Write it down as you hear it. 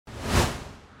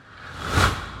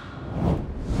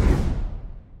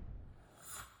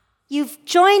You've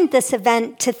joined this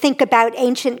event to think about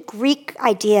ancient Greek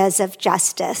ideas of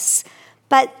justice,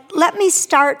 but let me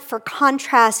start for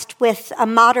contrast with a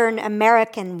modern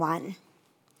American one.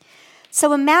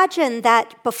 So imagine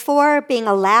that before being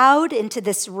allowed into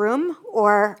this room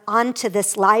or onto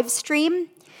this live stream,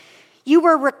 you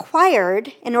were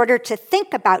required, in order to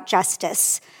think about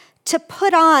justice, to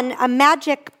put on a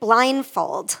magic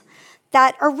blindfold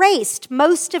that erased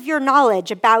most of your knowledge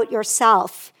about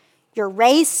yourself, your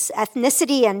race,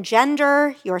 ethnicity, and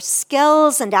gender, your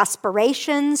skills and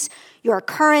aspirations, your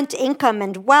current income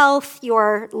and wealth,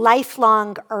 your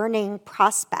lifelong earning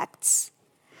prospects.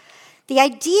 The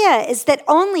idea is that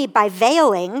only by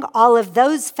veiling all of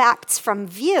those facts from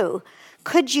view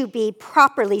could you be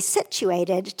properly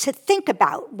situated to think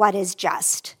about what is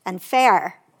just and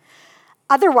fair.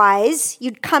 Otherwise,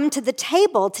 you'd come to the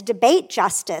table to debate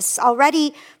justice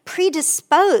already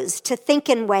predisposed to think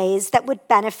in ways that would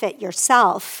benefit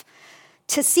yourself,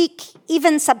 to seek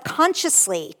even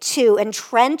subconsciously to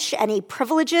entrench any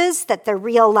privileges that the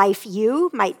real-life you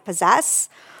might possess,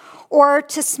 or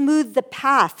to smooth the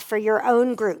path for your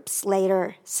own group's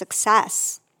later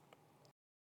success.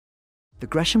 The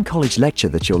Gresham College lecture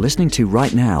that you're listening to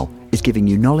right now is giving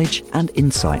you knowledge and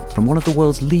insight from one of the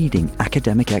world's leading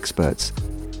academic experts.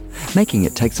 Making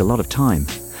it takes a lot of time,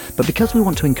 but because we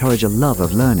want to encourage a love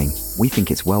of learning, we think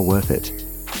it's well worth it.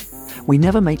 We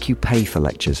never make you pay for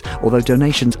lectures, although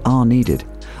donations are needed.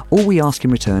 All we ask in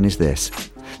return is this: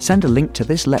 send a link to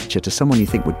this lecture to someone you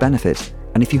think would benefit,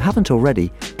 and if you haven't already,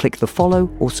 click the follow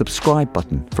or subscribe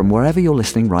button from wherever you're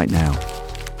listening right now.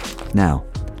 Now,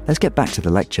 let's get back to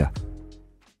the lecture.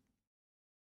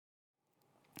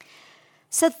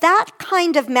 So that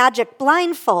kind of magic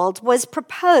blindfold was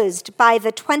proposed by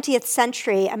the 20th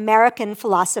century American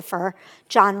philosopher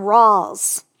John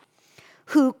Rawls,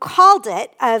 who called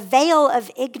it a veil of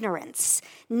ignorance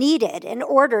needed in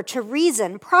order to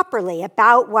reason properly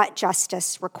about what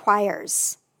justice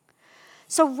requires.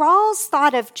 So Rawls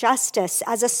thought of justice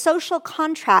as a social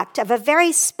contract of a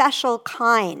very special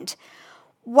kind,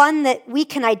 one that we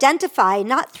can identify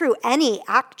not through any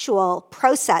actual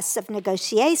process of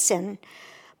negotiation,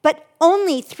 but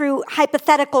only through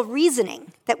hypothetical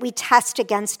reasoning that we test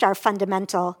against our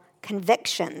fundamental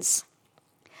convictions.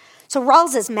 So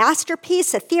Rawls's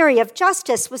masterpiece, A Theory of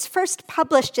Justice, was first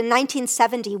published in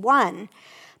 1971,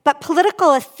 but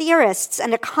political theorists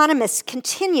and economists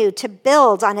continue to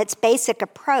build on its basic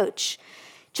approach.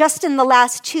 Just in the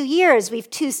last 2 years, we've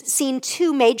seen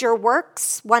two major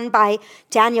works, one by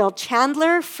Daniel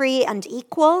Chandler, Free and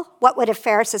Equal, What Would a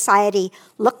Fair Society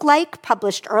Look Like,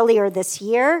 published earlier this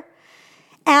year,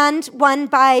 and one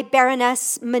by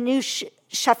Baroness Manoush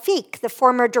Shafik, the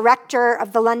former director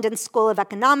of the London School of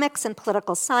Economics and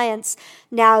Political Science,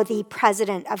 now the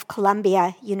president of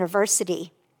Columbia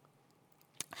University.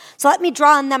 So let me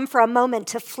draw on them for a moment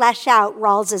to flesh out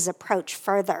Rawls's approach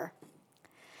further.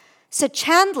 So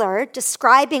Chandler,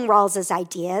 describing Rawls's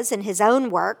ideas in his own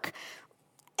work,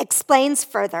 explains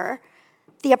further,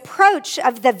 the approach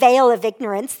of the veil of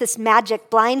ignorance, this magic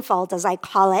blindfold, as I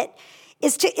call it,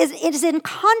 is in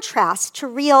contrast to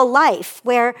real life,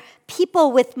 where people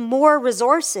with more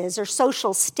resources or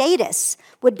social status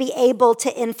would be able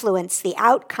to influence the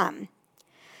outcome.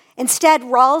 Instead,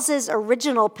 Rawls's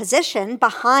original position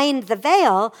behind the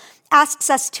veil asks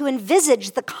us to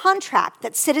envisage the contract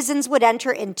that citizens would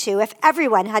enter into if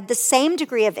everyone had the same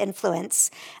degree of influence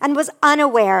and was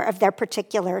unaware of their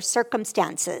particular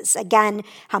circumstances. Again,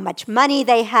 how much money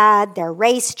they had, their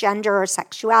race, gender, or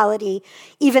sexuality,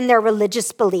 even their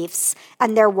religious beliefs,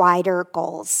 and their wider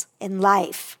goals in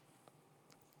life.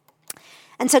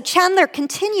 And so Chandler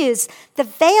continues, the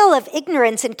veil of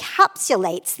ignorance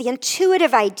encapsulates the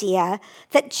intuitive idea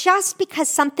that just because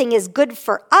something is good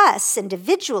for us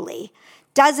individually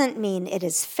doesn't mean it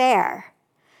is fair.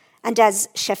 And as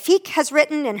Shafik has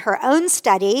written in her own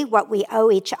study, What We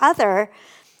Owe Each Other,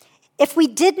 if we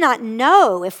did not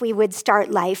know if we would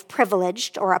start life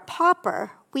privileged or a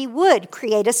pauper, we would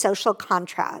create a social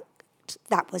contract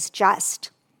that was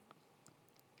just.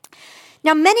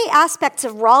 Now, many aspects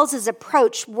of Rawls's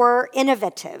approach were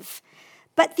innovative,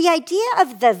 but the idea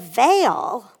of the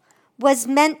veil was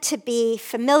meant to be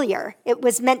familiar. It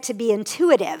was meant to be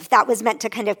intuitive. That was meant to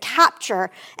kind of capture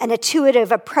an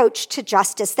intuitive approach to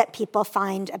justice that people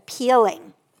find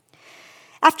appealing.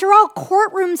 After all,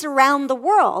 courtrooms around the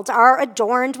world are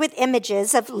adorned with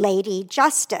images of Lady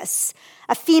Justice,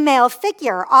 a female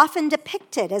figure often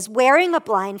depicted as wearing a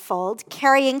blindfold,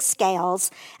 carrying scales,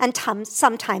 and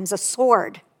sometimes a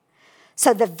sword.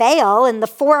 So the veil, in the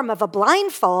form of a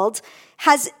blindfold,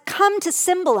 has come to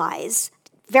symbolize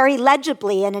very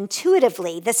legibly and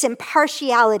intuitively this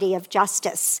impartiality of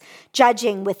justice,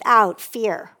 judging without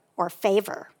fear or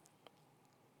favor.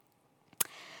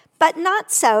 But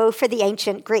not so for the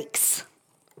ancient Greeks.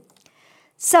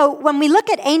 So when we look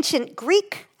at ancient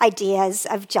Greek ideas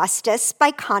of justice,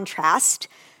 by contrast,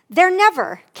 they're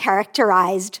never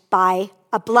characterized by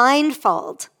a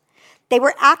blindfold. They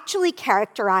were actually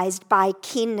characterized by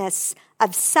keenness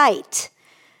of sight,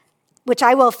 which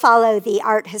I will follow the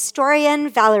art historian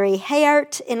Valerie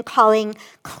Hayart in calling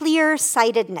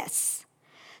clear-sightedness.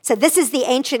 So this is the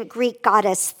ancient Greek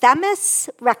goddess Themis,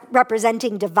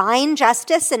 representing divine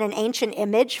justice in an ancient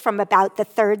image from about the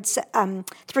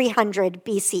 300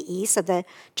 BCE, so the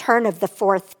turn of the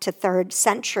 4th to 3rd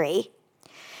century.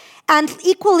 And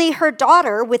equally her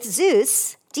daughter with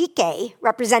Zeus, Dike,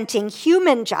 representing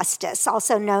human justice,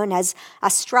 also known as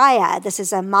Astraea. This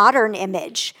is a modern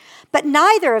image. But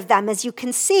neither of them, as you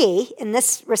can see, in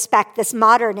this respect, this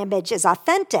modern image is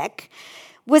authentic,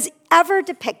 was ever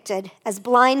depicted as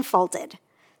blindfolded.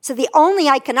 So the only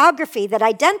iconography that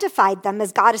identified them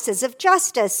as goddesses of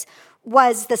justice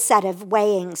was the set of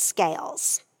weighing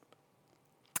scales.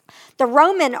 The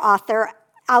Roman author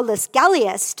Aulus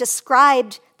Gellius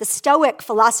described the Stoic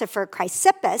philosopher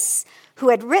Chrysippus, who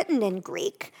had written in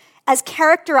Greek, as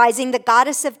characterizing the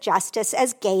goddess of justice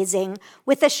as gazing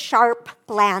with a sharp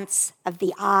glance of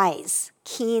the eyes,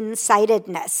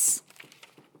 keen-sightedness.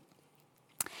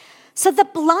 So the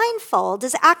blindfold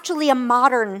is actually a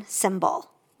modern symbol,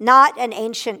 not an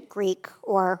ancient Greek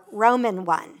or Roman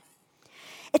one.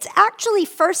 It's actually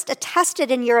first attested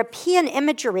in European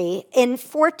imagery in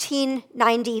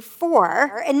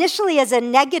 1494, initially as a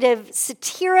negative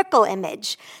satirical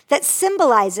image that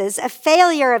symbolizes a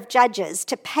failure of judges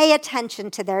to pay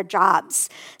attention to their jobs.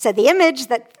 So the image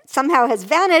that somehow has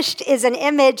vanished is an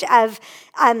image of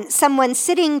someone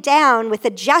sitting down with a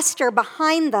jester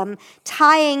behind them,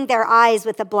 tying their eyes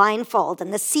with a blindfold,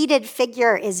 and the seated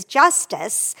figure is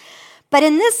Justice. But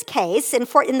in this case, in the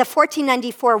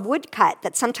 1494 woodcut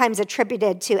that's sometimes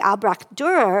attributed to Albrecht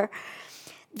Dürer,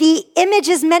 the image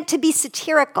is meant to be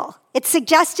satirical. It's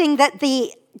suggesting that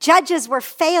the judges were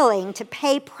failing to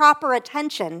pay proper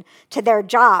attention to their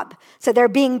job. So they're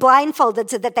being blindfolded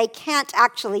so that they can't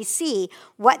actually see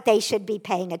what they should be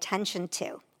paying attention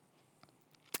to.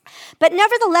 But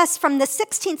nevertheless, from the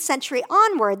 16th century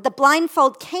onward, the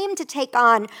blindfold came to take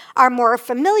on our more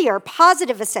familiar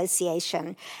positive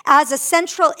association as a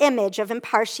central image of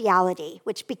impartiality,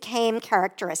 which became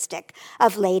characteristic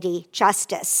of Lady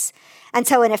Justice. And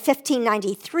so in a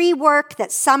 1593 work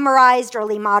that summarized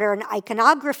early modern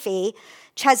iconography,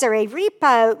 Cesare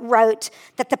Ripa wrote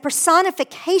that the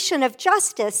personification of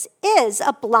justice is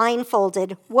a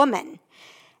blindfolded woman.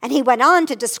 And he went on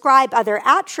to describe other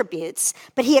attributes,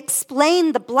 but he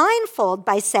explained the blindfold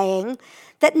by saying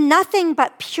that nothing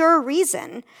but pure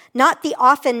reason, not the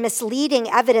often misleading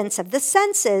evidence of the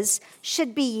senses,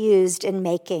 should be used in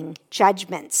making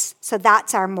judgments. So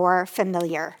that's our more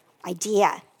familiar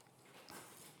idea.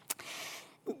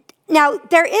 Now,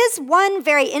 there is one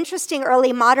very interesting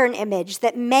early modern image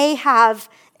that may have,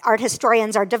 art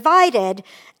historians are divided,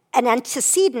 an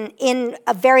antecedent in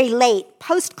a very late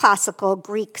post-classical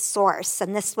Greek source,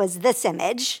 and this was this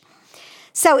image.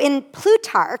 So in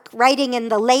Plutarch, writing in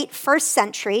the late 1st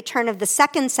century, turn of the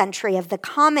 2nd century of the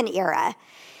Common Era,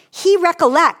 he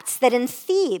recollects that in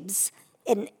Thebes,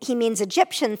 he means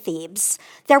Egyptian Thebes,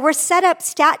 there were set up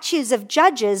statues of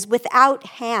judges without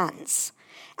hands.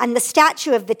 And the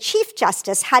statue of the Chief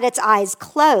Justice had its eyes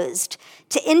closed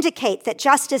to indicate that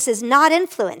justice is not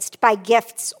influenced by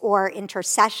gifts or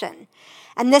intercession.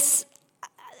 And this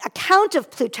account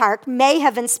of Plutarch may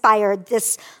have inspired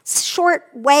this short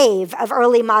wave of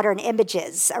early modern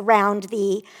images around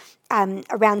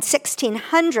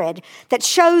 1600 that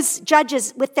shows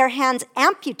judges with their hands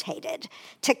amputated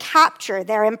to capture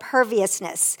their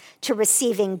imperviousness to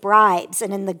receiving bribes.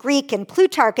 And in the Greek, in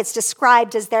Plutarch, it's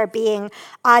described as there being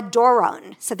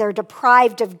adoron, so they're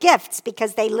deprived of gifts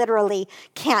because they literally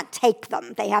can't take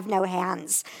them. They have no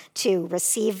hands to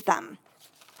receive them.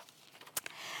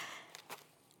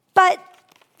 But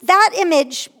that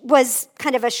image was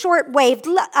kind of a short-lived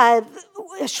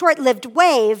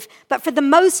wave, but for the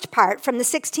most part, from the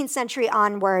 16th century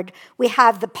onward, we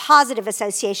have the positive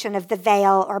association of the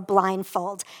veil or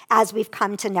blindfold, as we've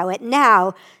come to know it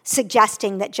now,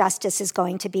 suggesting that justice is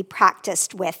going to be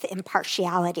practiced with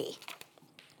impartiality.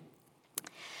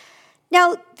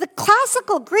 Now, the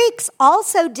classical Greeks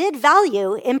also did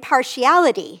value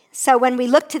impartiality. So when we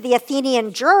look to the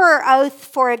Athenian juror oath,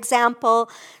 for example,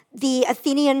 the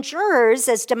Athenian jurors,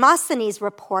 as Demosthenes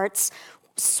reports,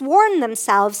 sworn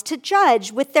themselves to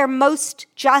judge with their most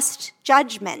just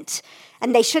judgment,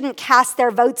 and they shouldn't cast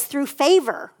their votes through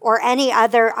favor or any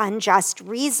other unjust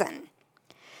reason.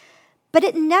 But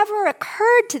it never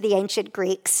occurred to the ancient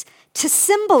Greeks to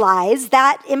symbolize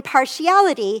that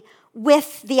impartiality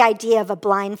with the idea of a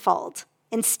blindfold.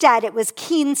 Instead, it was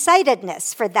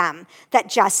keen-sightedness for them that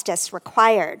justice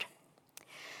required.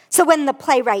 So when the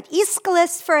playwright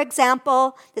Aeschylus, for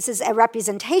example, this is a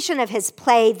representation of his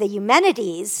play, The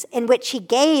Eumenides, in which he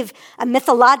gave a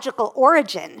mythological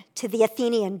origin to the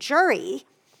Athenian jury,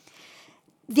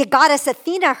 the goddess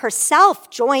Athena herself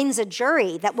joins a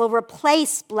jury that will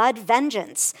replace blood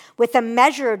vengeance with a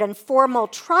measured and formal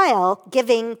trial,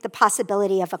 giving the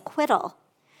possibility of acquittal.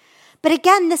 But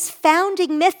again, this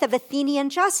founding myth of Athenian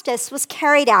justice was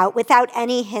carried out without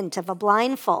any hint of a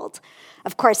blindfold.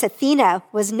 Of course, Athena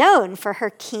was known for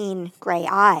her keen gray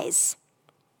eyes.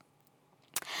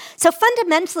 So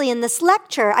fundamentally in this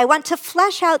lecture, I want to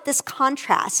flesh out this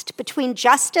contrast between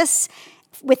justice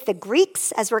with the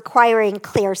Greeks as requiring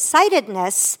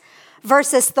clear-sightedness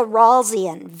versus the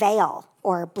Rawlsian veil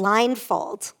or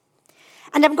blindfold.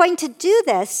 And I'm going to do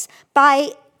this by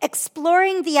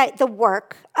exploring the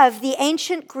work of the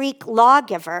ancient Greek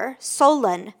lawgiver,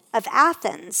 Solon of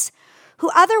Athens, who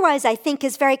otherwise I think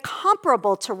is very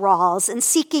comparable to Rawls in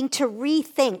seeking to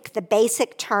rethink the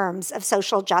basic terms of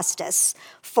social justice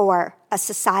for a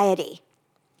society.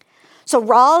 So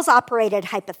Rawls operated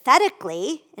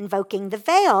hypothetically, invoking the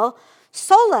veil.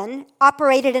 Solon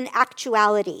operated in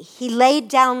actuality. He laid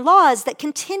down laws that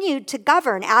continued to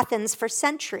govern Athens for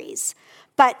centuries,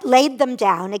 but laid them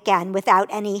down again without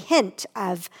any hint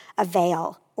of a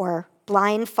veil or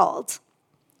blindfold.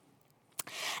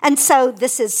 And so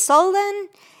this is Solon,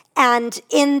 and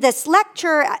in this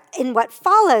lecture, in what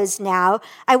follows now,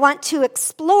 I want to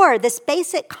explore this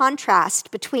basic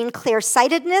contrast between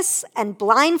clear-sightedness and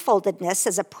blindfoldedness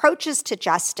as approaches to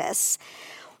justice,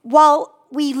 while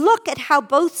we look at how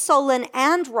both Solon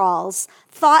and Rawls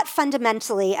thought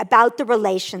fundamentally about the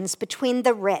relations between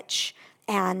the rich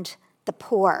and the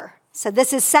poor. So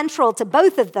this is central to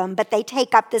both of them, but they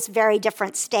take up this very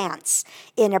different stance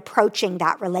in approaching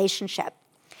that relationship.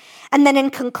 And then in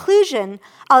conclusion,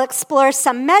 I'll explore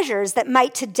some measures that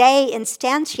might today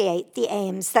instantiate the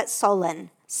aims that Solon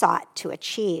sought to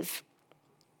achieve.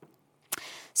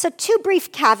 So 2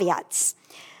 brief caveats.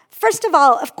 First of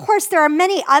all, of course, there are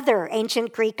many other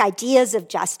ancient Greek ideas of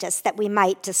justice that we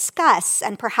might discuss,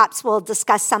 and perhaps we'll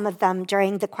discuss some of them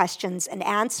during the questions and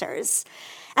answers.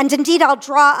 And indeed, I'll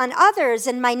draw on others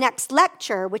in my next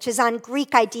lecture, which is on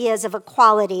Greek ideas of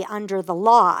equality under the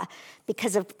law,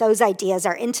 because of those ideas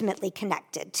are intimately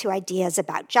connected to ideas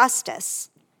about justice.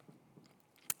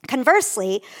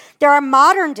 Conversely, there are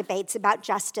modern debates about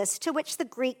justice to which the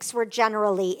Greeks were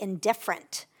generally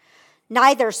indifferent.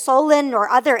 Neither Solon nor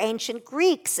other ancient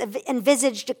Greeks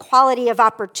envisaged equality of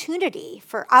opportunity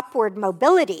for upward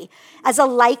mobility as a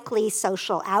likely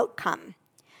social outcome.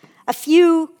 A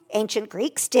few ancient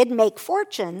Greeks did make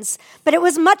fortunes, but it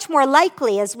was much more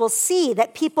likely, as we'll see,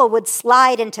 that people would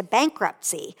slide into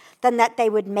bankruptcy than that they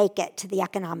would make it to the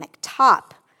economic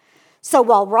top. So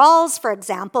while Rawls, for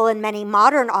example, and many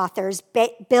modern authors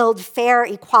build fair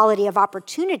equality of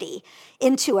opportunity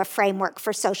into a framework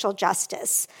for social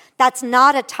justice, that's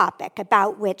not a topic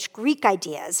about which Greek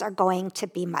ideas are going to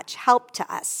be much help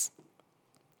to us.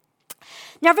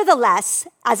 Nevertheless,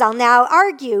 as I'll now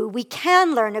argue, we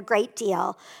can learn a great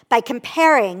deal by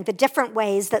comparing the different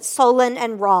ways that Solon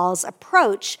and Rawls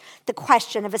approach the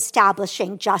question of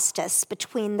establishing justice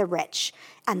between the rich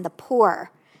and the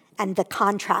poor, and the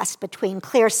contrast between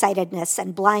clear-sightedness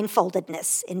and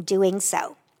blindfoldedness in doing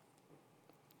so.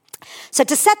 So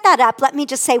to set that up, let me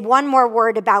just say one more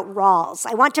word about Rawls.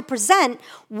 I want to present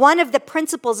one of the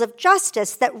principles of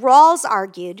justice that Rawls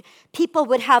argued people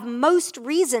would have most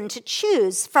reason to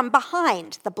choose from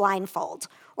behind the blindfold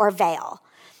or veil.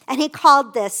 And he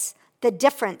called this the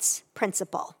difference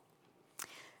principle.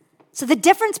 So the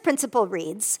difference principle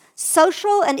reads,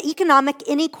 social and economic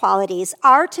inequalities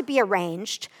are to be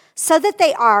arranged so that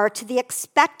they are to the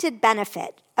expected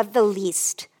benefit of the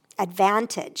least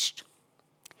advantaged.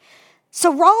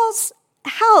 So Rawls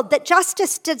held that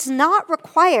justice does not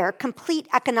require complete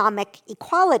economic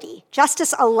equality.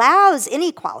 Justice allows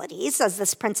inequalities, as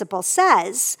this principle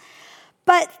says,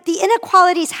 but the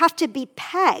inequalities have to be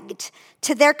pegged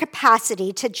to their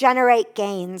capacity to generate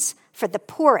gains for the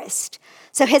poorest.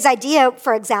 So his idea,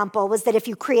 for example, was that if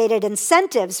you created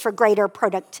incentives for greater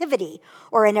productivity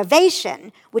or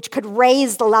innovation, which could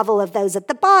raise the level of those at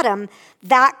the bottom,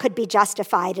 that could be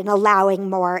justified in allowing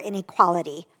more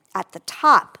inequality at the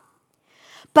top.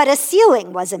 But a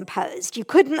ceiling was imposed. You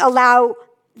couldn't allow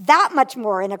that much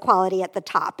more inequality at the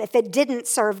top if it didn't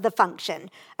serve the function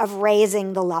of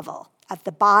raising the level of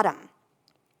the bottom.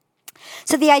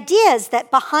 So the idea is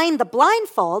that behind the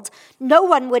blindfold, no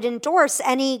one would endorse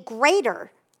any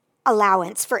greater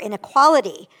allowance for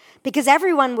inequality, because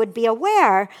everyone would be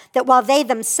aware that while they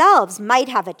themselves might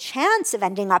have a chance of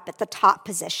ending up at the top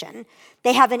position,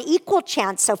 they have an equal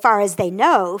chance, so far as they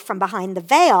know from behind the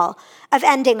veil, of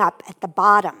ending up at the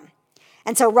bottom.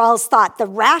 And so Rawls thought the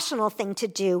rational thing to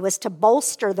do was to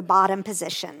bolster the bottom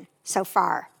position so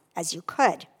far as you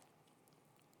could.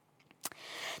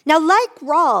 Now, like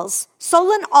Rawls,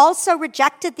 Solon also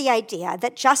rejected the idea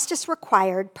that justice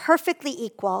required perfectly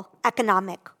equal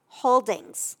economic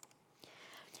holdings.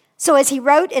 So as he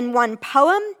wrote in one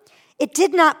poem, "It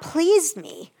did not please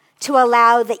me to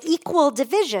allow the equal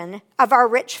division of our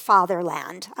rich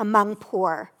fatherland among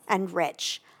poor and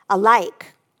rich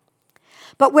alike."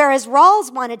 But whereas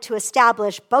Rawls wanted to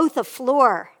establish both a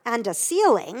floor and a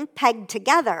ceiling pegged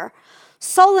together,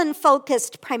 Solon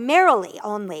focused primarily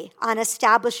only on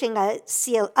establishing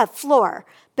a floor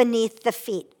beneath the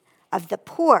feet of the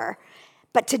poor.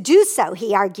 But to do so,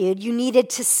 he argued, you needed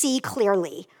to see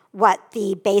clearly what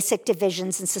the basic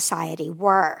divisions in society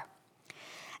were.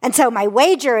 And so my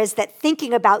wager is that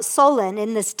thinking about Solon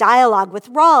in this dialogue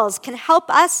with Rawls can help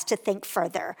us to think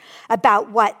further about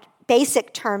what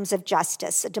basic terms of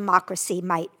justice a democracy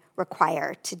might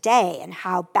require today and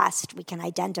how best we can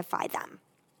identify them.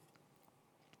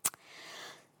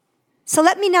 So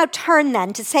let me now turn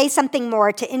then to say something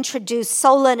more to introduce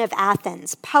Solon of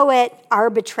Athens, poet,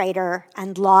 arbitrator,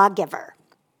 and lawgiver.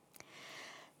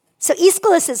 So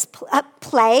Aeschylus's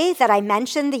play that I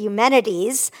mentioned, the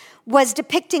Eumenides, was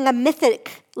depicting a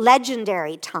mythic,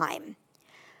 legendary time.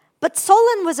 But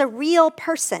Solon was a real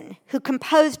person who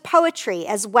composed poetry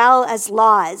as well as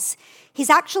laws.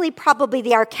 He's actually probably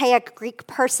the archaic Greek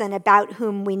person about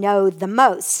whom we know the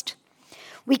most.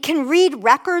 We can read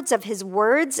records of his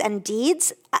words and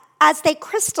deeds as they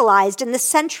crystallized in the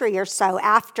century or so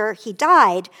after he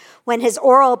died, when his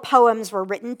oral poems were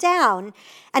written down,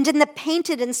 and in the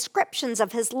painted inscriptions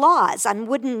of his laws on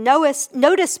wooden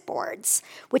notice boards,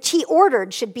 which he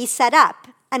ordered should be set up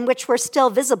and which were still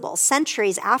visible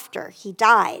centuries after he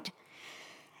died.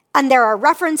 And there are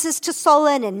references to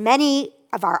Solon in many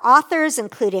of our authors,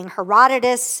 including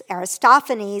Herodotus,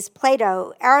 Aristophanes,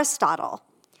 Plato, Aristotle.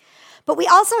 But we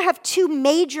also have two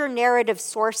major narrative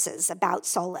sources about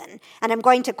Solon, and I'm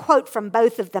going to quote from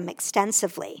both of them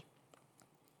extensively.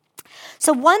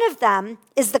 So one of them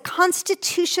is the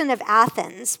Constitution of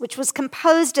Athens, which was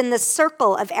composed in the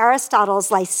circle of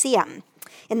Aristotle's Lyceum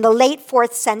in the late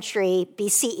 4th century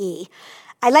BCE.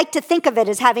 I like to think of it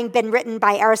as having been written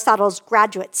by Aristotle's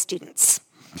graduate students.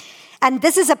 And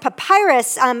this is a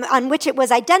papyrus on which it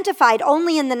was identified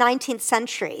only in the 19th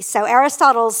century. So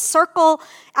Aristotle's circle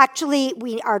actually,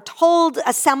 we are told,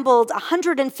 assembled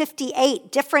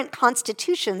 158 different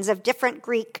constitutions of different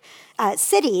Greek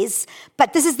cities,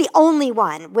 but this is the only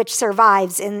one which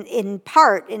survives in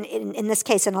part, in this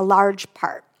case, in a large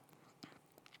part.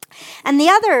 And the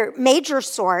other major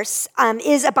source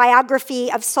is a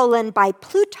biography of Solon by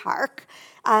Plutarch,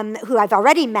 who I've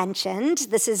already mentioned.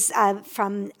 This is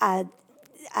from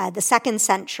the 2nd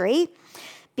century.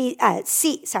 That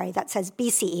says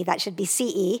BCE, that should be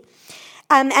CE.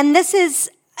 And this is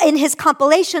in his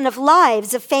compilation of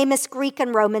lives of famous Greek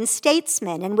and Roman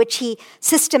statesmen, in which he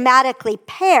systematically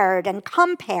paired and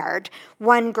compared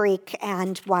one Greek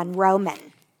and one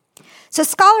Roman. So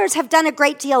scholars have done a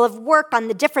great deal of work on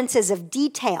the differences of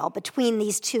detail between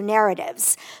these two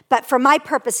narratives, but for my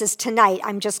purposes tonight,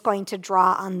 I'm just going to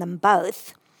draw on them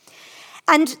both.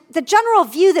 And the general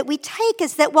view that we take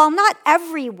is that while not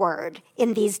every word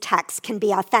in these texts can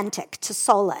be authentic to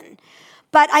Solon,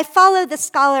 but I follow the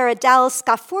scholar Adele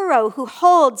Scafuro, who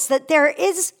holds that there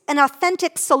is an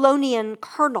authentic Solonian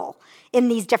kernel in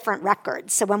these different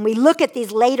records. So when we look at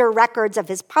these later records of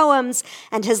his poems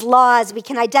and his laws, we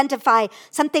can identify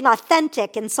something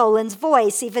authentic in Solon's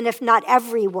voice, even if not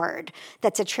every word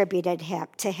that's attributed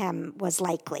to him was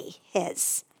likely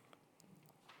his.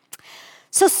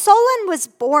 So Solon was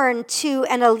born to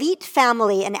an elite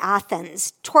family in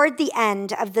Athens toward the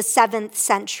end of the 7th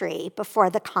century before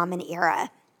the Common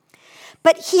Era.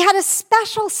 But he had a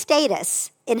special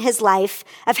status in his life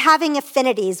of having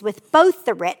affinities with both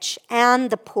the rich and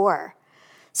the poor.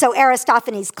 So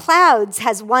Aristophanes' Clouds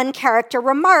has one character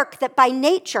remark that by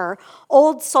nature,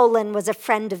 old Solon was a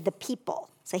friend of the people.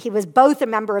 So he was both a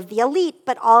member of the elite,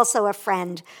 but also a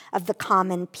friend of the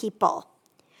common people.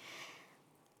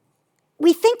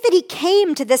 we think that he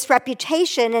came to this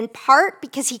reputation in part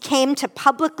because he came to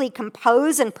publicly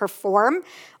compose and perform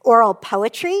oral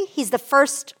poetry. He's the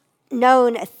first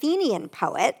known Athenian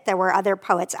poet. There were other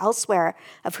poets elsewhere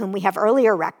of whom we have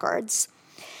earlier records.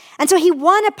 And so he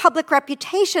won a public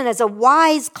reputation as a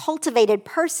wise, cultivated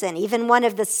person, even one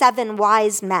of the 7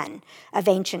 wise men of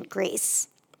ancient Greece.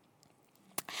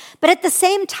 But at the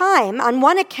same time, on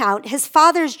one account, his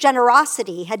father's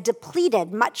generosity had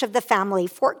depleted much of the family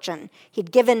fortune.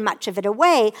 He'd given much of it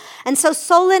away. And so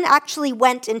Solon actually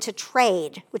went into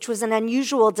trade, which was an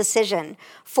unusual decision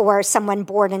for someone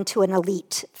born into an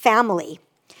elite family.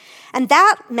 And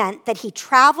that meant that he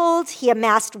traveled, he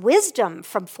amassed wisdom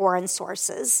from foreign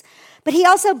sources, but he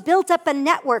also built up a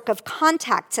network of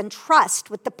contacts and trust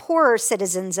with the poorer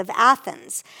citizens of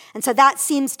Athens. And so that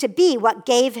seems to be what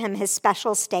gave him his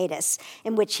special status,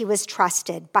 in which he was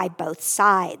trusted by both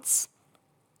sides.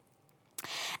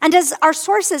 And as our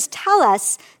sources tell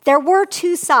us, there were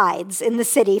 2 sides in the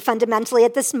city fundamentally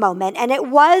at this moment, and it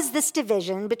was this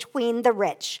division between the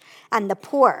rich and the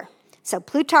poor. So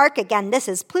Plutarch, again, this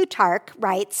is Plutarch,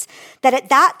 writes that at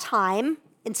that time,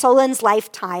 in Solon's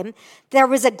lifetime, there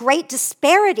was a great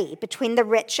disparity between the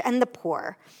rich and the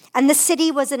poor, and the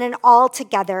city was in an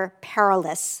altogether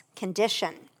perilous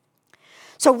condition.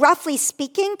 So roughly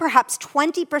speaking, perhaps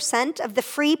 20% of the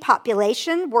free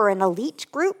population were an elite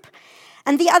group,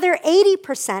 and the other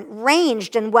 80%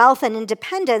 ranged in wealth and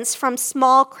independence from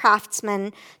small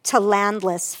craftsmen to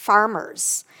landless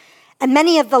farmers. And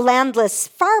many of the landless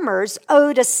farmers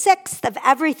owed 1/6 of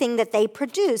everything that they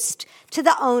produced to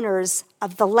the owners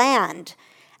of the land.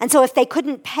 And so if they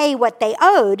couldn't pay what they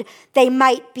owed, they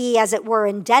might be, as it were,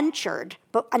 indentured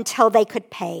until they could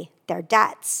pay their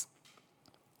debts.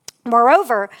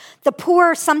 Moreover, the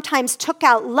poor sometimes took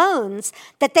out loans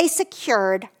that they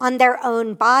secured on their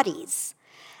own bodies.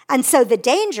 And so the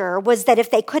danger was that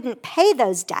if they couldn't pay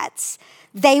those debts,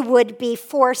 they would be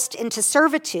forced into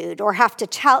servitude or have to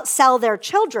sell their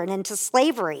children into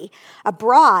slavery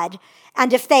abroad.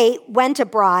 And if they went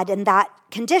abroad in that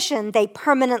condition, they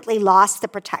permanently lost the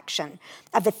protection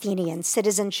of Athenian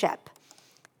citizenship.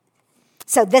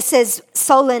 So this is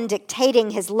Solon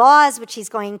dictating his laws, which he's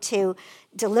going to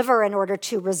deliver in order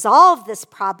to resolve this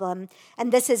problem.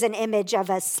 And this is an image of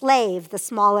a slave. The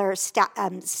smaller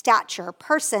stature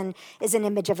person is an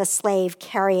image of a slave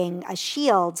carrying a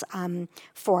shield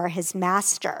for his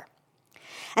master.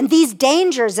 And these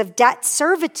dangers of debt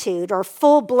servitude or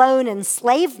full-blown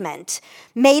enslavement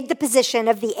made the position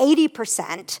of the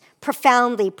 80%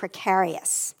 profoundly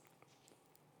precarious.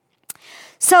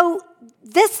 So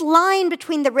this line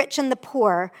between the rich and the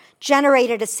poor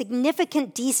generated a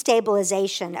significant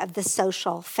destabilization of the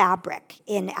social fabric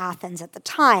in Athens at the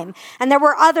time. And there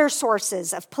were other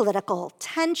sources of political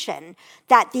tension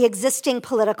that the existing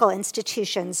political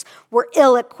institutions were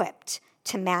ill-equipped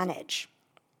to manage.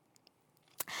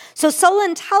 So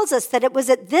Solon tells us that it was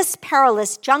at this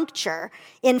perilous juncture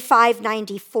in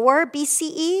 594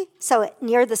 BCE, so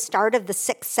near the start of the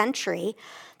 6th century,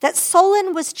 that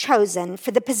Solon was chosen for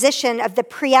the position of the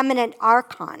preeminent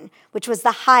archon, which was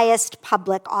the highest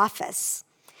public office.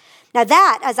 Now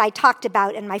that, as I talked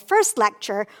about in my first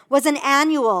lecture, was an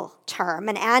annual term,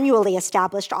 an annually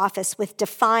established office with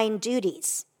defined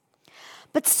duties.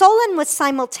 But Solon was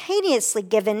simultaneously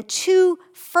given 2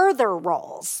 further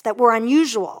roles that were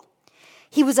unusual.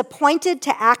 He was appointed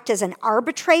to act as an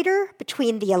arbitrator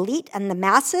between the elite and the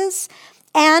masses,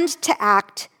 and to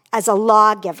act as a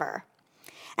lawgiver.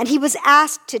 And he was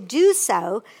asked to do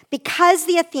so because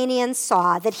the Athenians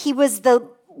saw that he was the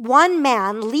one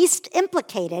man least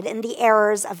implicated in the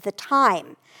errors of the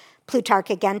time. Plutarch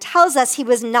again tells us he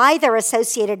was neither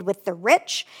associated with the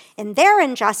rich in their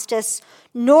injustice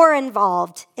nor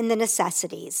involved in the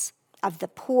necessities of the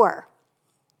poor.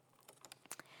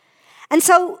 And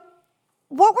so,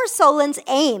 what were Solon's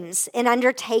aims in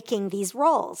undertaking these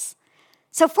roles?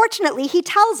 So fortunately, he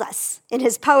tells us in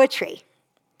his poetry,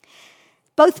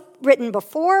 both written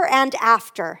before and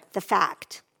after the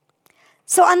fact.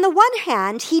 So on the one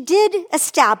hand, he did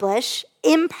establish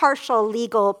impartial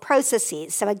legal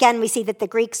processes. So again, we see that the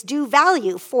Greeks do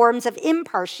value forms of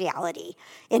impartiality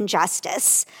in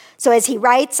justice. So as he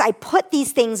writes, I put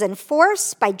these things in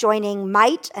force by joining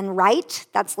might and right,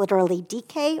 that's literally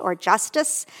dike or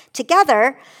justice,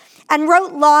 together, and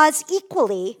wrote laws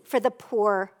equally for the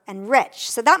poor and rich.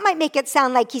 So that might make it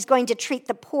sound like he's going to treat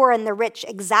the poor and the rich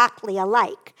exactly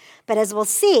alike. But as we'll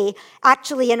see,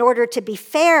 actually, in order to be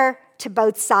fair to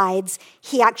both sides,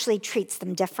 he actually treats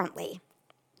them differently.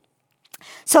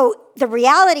 So the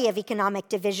reality of economic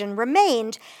division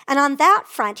remained, and on that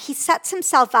front, he sets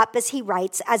himself up, as he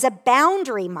writes, as a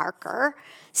boundary marker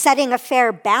setting a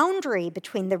fair boundary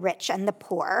between the rich and the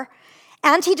poor.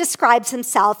 And he describes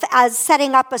himself as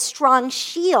setting up a strong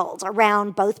shield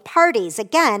around both parties,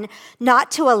 again, not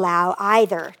to allow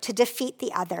either to defeat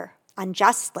the other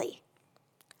unjustly.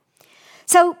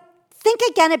 So think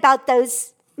again about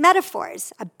those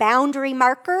metaphors, a boundary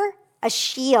marker, a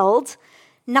shield.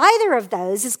 Neither of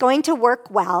those is going to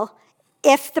work well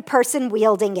if the person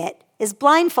wielding it is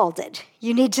blindfolded.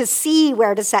 You need to see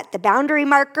where to set the boundary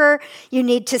marker. You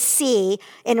need to see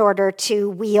in order to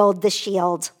wield the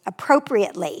shield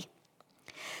appropriately.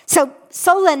 So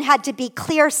Solon had to be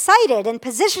clear-sighted in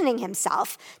positioning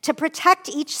himself to protect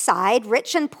each side,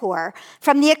 rich and poor,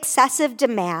 from the excessive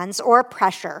demands or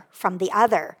pressure from the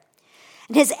other.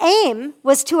 And his aim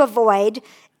was to avoid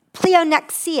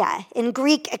pleonexia, in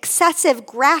Greek, excessive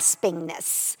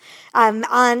graspingness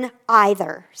on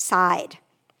either side.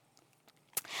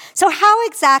 So how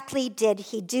exactly did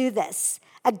he do this?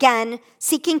 Again,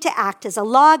 seeking to act as a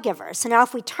lawgiver. So now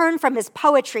if we turn from his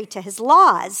poetry to his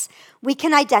laws, we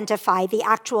can identify the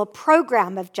actual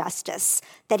program of justice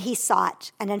that he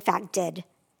sought and in fact did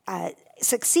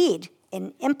succeed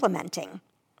in implementing.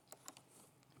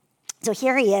 So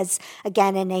here he is,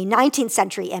 again, in a 19th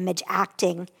century image,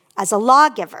 acting as a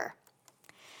lawgiver.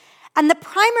 And the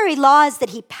primary laws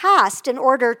that he passed in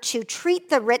order to treat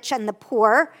the rich and the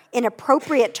poor in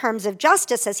appropriate terms of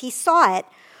justice as he saw it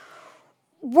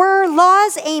were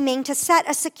laws aiming to set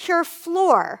a secure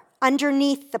floor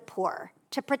underneath the poor,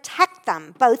 to protect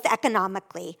them both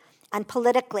economically and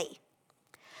politically.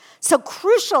 So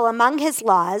crucial among his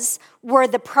laws were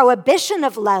the prohibition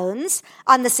of loans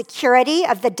on the security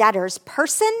of the debtor's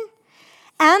person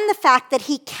and the fact that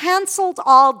he canceled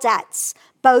all debts,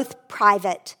 both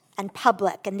private and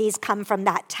public. And these come from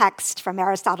that text from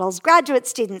Aristotle's graduate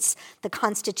students, The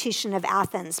Constitution of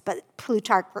Athens, but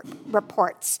Plutarch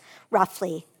reports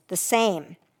roughly the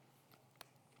same.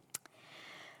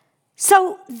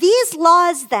 So these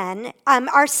laws then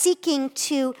are seeking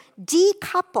to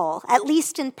decouple, at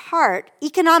least in part,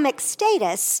 economic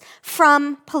status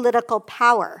from political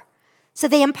power. So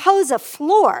they impose a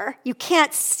floor. You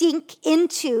can't sink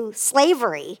into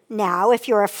slavery now if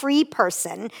you're a free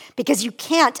person because you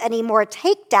can't anymore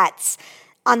take debts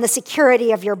on the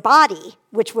security of your body,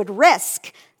 which would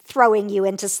risk throwing you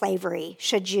into slavery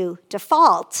should you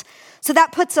default. So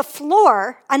that puts a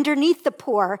floor underneath the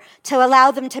poor to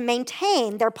allow them to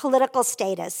maintain their political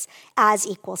status as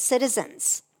equal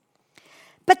citizens.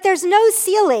 But there's no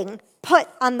ceiling put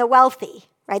on the wealthy.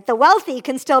 Right? The wealthy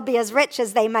can still be as rich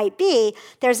as they might be.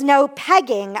 There's no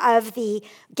pegging of the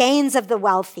gains of the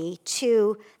wealthy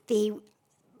to the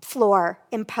floor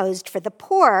imposed for the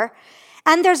poor.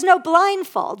 And there's no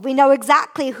blindfold. We know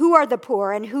exactly who are the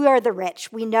poor and who are the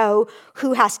rich. We know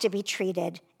who has to be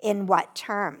treated in what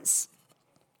terms.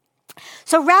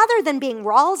 So rather than being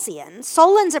Rawlsian,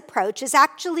 Solon's approach is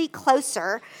actually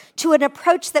closer to an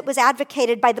approach that was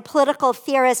advocated by the political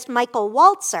theorist Michael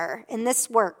Walzer in this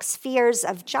work, Spheres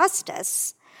of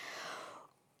Justice.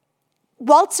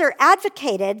 Walzer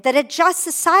advocated that a just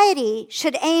society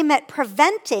should aim at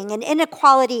preventing an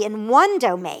inequality in one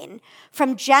domain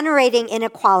from generating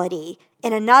inequality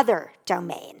in another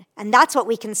domain. And that's what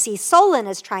we can see Solon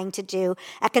is trying to do.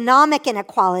 Economic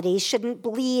inequalities shouldn't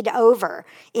bleed over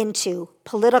into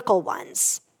political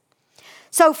ones.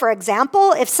 So, for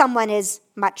example, if someone is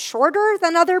much shorter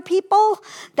than other people,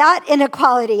 that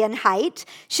inequality in height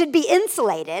should be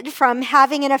insulated from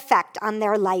having an effect on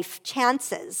their life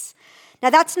chances. Now,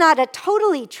 that's not a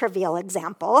totally trivial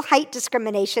example. Height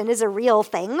discrimination is a real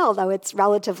thing, although it's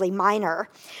relatively minor.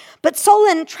 But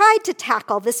Solon tried to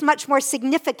tackle this much more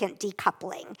significant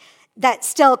decoupling that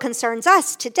still concerns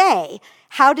us today,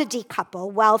 how to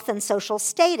decouple wealth and social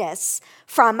status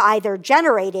from either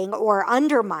generating or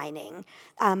undermining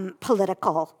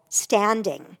political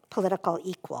standing, political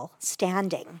equal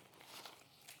standing.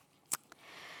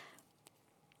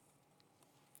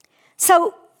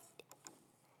 So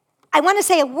I want to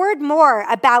say a word more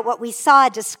about what we saw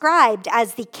described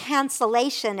as the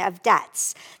cancellation of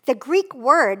debts. The Greek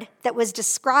word that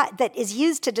is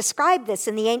used to describe this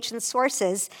in the ancient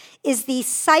sources is the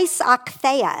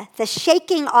seisaktheia, the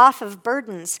shaking off of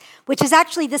burdens, which is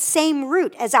actually the same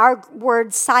root as our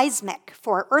word seismic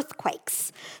for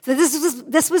earthquakes. So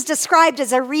this was described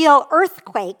as a real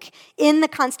earthquake in the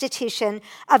constitution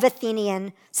of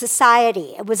Athenian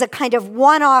society. It was a kind of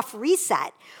one-off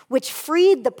reset which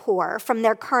freed the poor from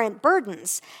their current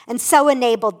burdens and so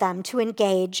enabled them to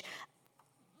engage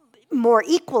more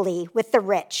equally with the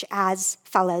rich as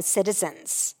fellow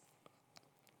citizens.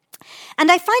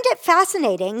 And I find it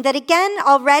fascinating that, again,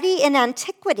 already in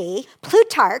antiquity,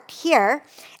 Plutarch here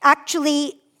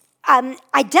actually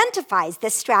identifies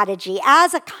this strategy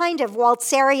as a kind of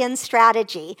Waltzerian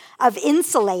strategy of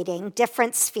insulating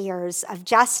different spheres of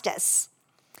justice.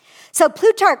 So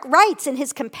Plutarch writes in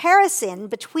his comparison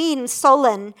between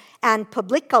Solon and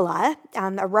Publicola,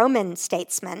 a Roman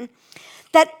statesman,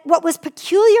 that what was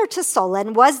peculiar to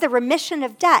Solon was the remission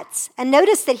of debts. And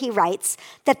notice that he writes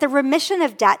that the remission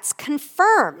of debts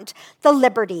confirmed the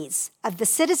liberties of the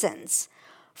citizens.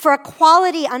 For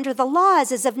equality under the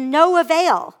laws is of no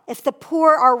avail if the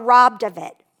poor are robbed of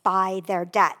it by their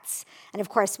debts. And of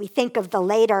course, we think of the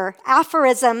later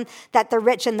aphorism that the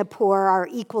rich and the poor are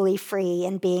equally free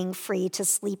in being free to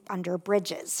sleep under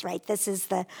bridges, right? This is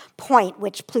the point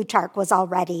which Plutarch was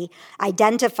already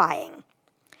identifying.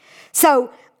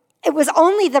 So it was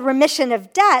only the remission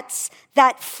of debts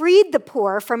that freed the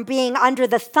poor from being under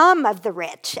the thumb of the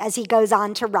rich, as he goes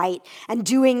on to write, and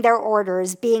doing their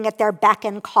orders, being at their beck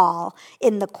and call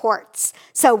in the courts.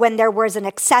 So when there was an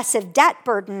excessive debt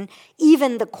burden,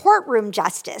 even the courtroom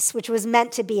justice, which was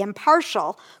meant to be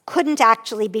impartial, couldn't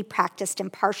actually be practiced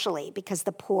impartially because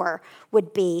the poor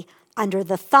would be under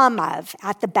the thumb of,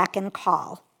 at the beck and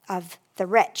call of the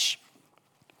rich.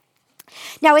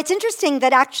 Now, it's interesting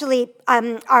that actually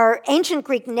our ancient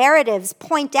Greek narratives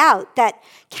point out that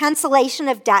cancellation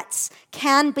of debts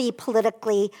can be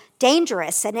politically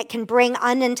dangerous and it can bring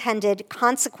unintended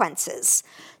consequences.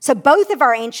 So both of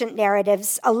our ancient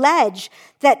narratives allege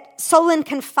that Solon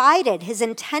confided his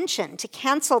intention to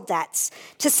cancel debts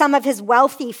to some of his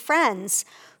wealthy friends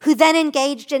who then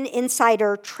engaged in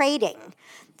insider trading.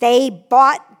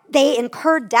 They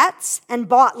incurred debts and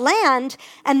bought land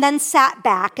and then sat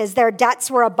back as their debts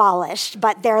were abolished,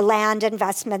 but their land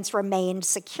investments remained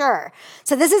secure.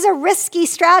 So this is a risky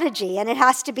strategy, and it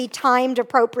has to be timed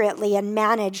appropriately and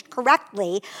managed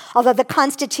correctly, although the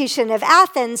Constitution of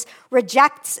Athens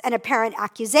rejects an apparent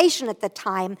accusation at the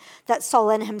time that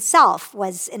Solon himself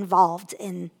was involved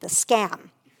in the scam.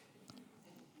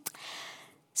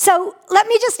 So let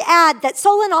me just add that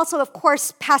Solon also, of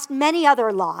course, passed many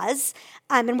other laws,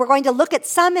 and we're going to look at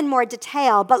some in more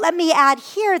detail, but let me add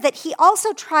here that he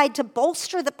also tried to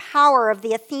bolster the power of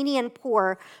the Athenian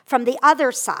poor from the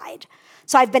other side.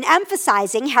 So I've been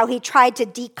emphasizing how he tried to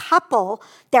decouple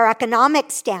their economic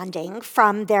standing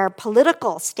from their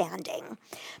political standing,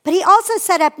 but he also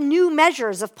set up new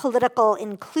measures of political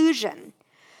inclusion.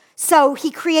 So he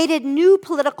created new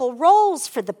political roles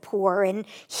for the poor in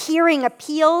hearing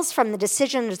appeals from the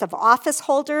decisions of office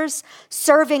holders,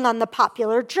 serving on the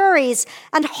popular juries,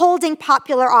 and holding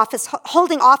office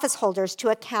holders to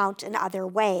account in other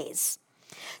ways.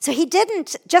 So he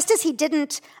didn't, just as he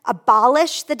didn't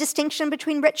abolish the distinction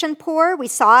between rich and poor, we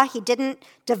saw he didn't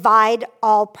divide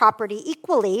all property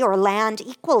equally or land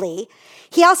equally.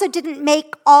 He also didn't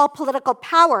make all political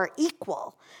power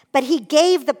equal. But he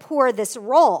gave the poor this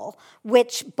role,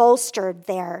 which bolstered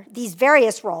these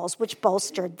various roles, which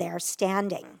bolstered their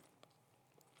standing.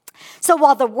 So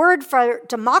while the word for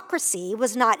democracy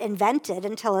was not invented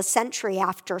until a century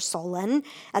after Solon,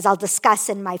 as I'll discuss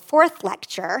in my fourth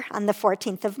lecture on the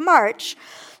 14th of March,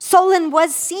 Solon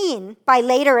was seen by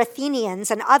later Athenians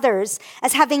and others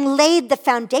as having laid the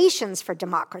foundations for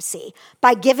democracy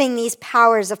by giving these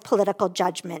powers of political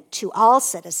judgment to all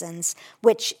citizens,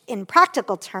 which in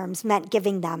practical terms meant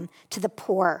giving them to the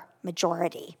poor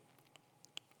majority.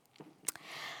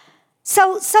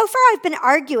 So far I've been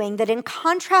arguing that in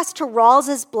contrast to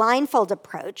Rawls's blindfold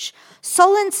approach,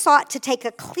 Solon sought to take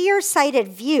a clear-sighted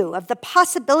view of the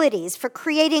possibilities for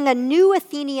creating a new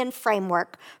Athenian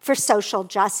framework for social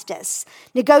justice,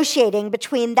 negotiating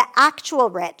between the actual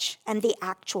rich and the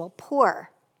actual poor.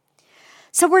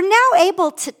 So we're now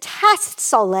able to test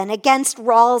Solon against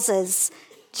Rawls's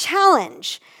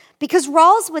challenge, because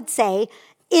Rawls would say,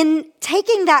 in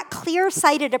taking that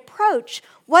clear-sighted approach,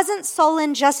 wasn't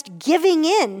Solon just giving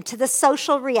in to the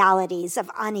social realities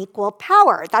of unequal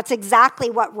power? That's exactly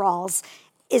what Rawls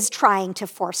is trying to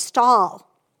forestall.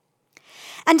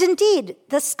 And indeed,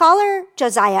 the scholar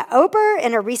Josiah Ober,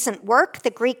 in a recent work, The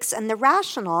Greeks and the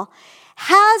Rational,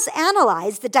 has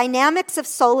analyzed the dynamics of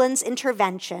Solon's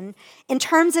intervention in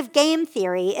terms of game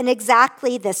theory in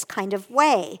exactly this kind of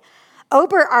way.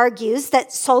 Ober argues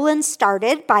that Solon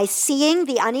started by seeing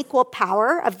the unequal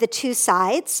power of the two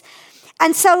sides,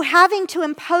 and so having to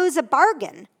impose a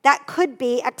bargain that could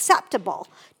be acceptable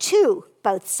to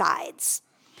both sides.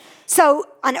 So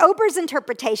on Ober's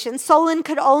interpretation, Solon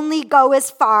could only go as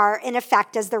far, in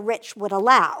effect, as the rich would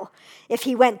allow. If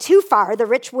he went too far, the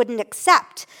rich wouldn't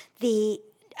accept the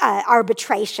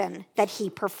arbitration that he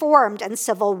performed, and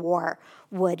civil war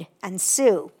would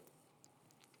ensue.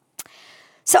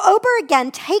 So Ober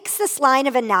again takes this line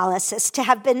of analysis to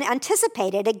have been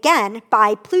anticipated again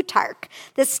by Plutarch.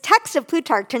 This text of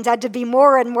Plutarch turns out to be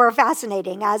more and more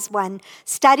fascinating as one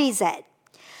studies it.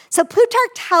 So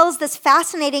Plutarch tells this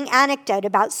fascinating anecdote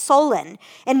about Solon,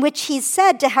 in which he's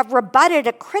said to have rebutted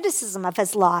a criticism of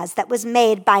his laws that was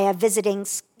made by a visiting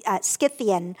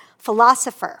Scythian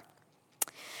philosopher.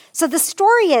 So the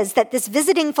story is that this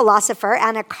visiting philosopher,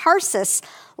 Anacharsis,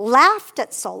 laughed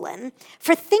at Solon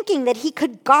for thinking that he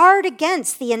could guard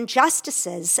against the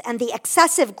injustices and the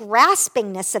excessive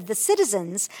graspingness of the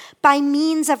citizens by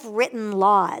means of written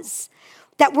laws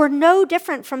that were no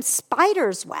different from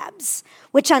spiders' webs,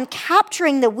 which on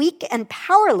capturing the weak and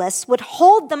powerless would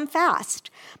hold them fast,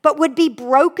 but would be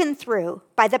broken through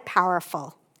by the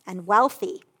powerful and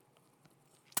wealthy.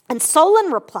 And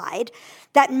Solon replied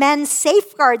that men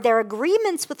safeguard their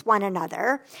agreements with one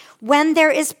another when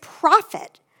there is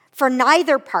profit for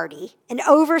neither party in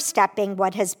overstepping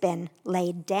what has been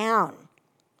laid down.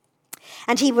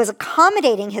 And he was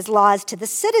accommodating his laws to the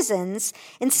citizens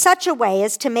in such a way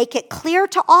as to make it clear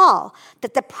to all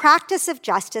that the practice of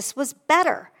justice was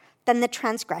better than the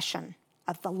transgression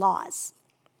of the laws.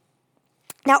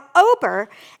 Now, Ober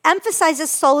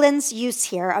emphasizes Solon's use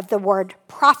here of the word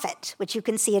profit, which you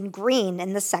can see in green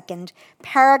in the second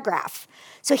paragraph.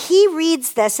 So he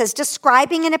reads this as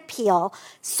describing an appeal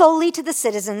solely to the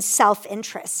citizens'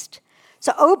 self-interest.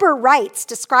 So Ober writes,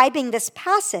 describing this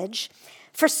passage,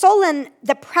 for Solon,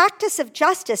 the practice of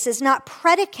justice is not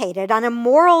predicated on a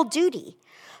moral duty,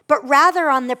 but rather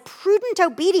on the prudent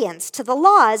obedience to the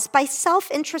laws by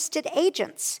self-interested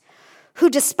agents, who,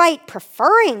 despite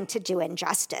preferring to do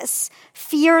injustice,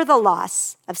 fear the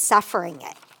loss of suffering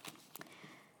it.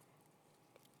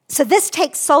 So this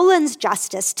takes Solon's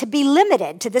justice to be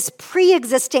limited to this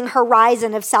pre-existing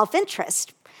horizon of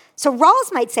self-interest. So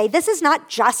Rawls might say this is not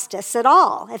justice at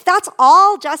all. If that's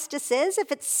all justice is,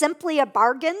 if it's simply a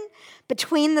bargain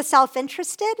between the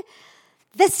self-interested,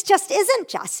 this just isn't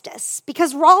justice,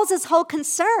 because Rawls's whole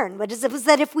concern was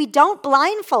that if we don't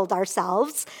blindfold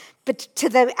ourselves to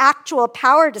the actual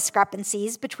power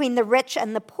discrepancies between the rich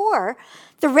and the poor,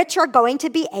 the rich are going to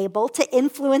be able to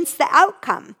influence the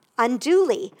outcome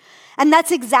unduly. And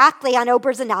that's exactly, on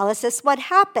Ober's analysis, what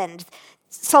happened.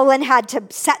 Solon had to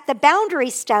set the boundary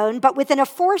stone, but within a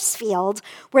force field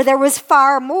where there was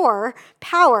far more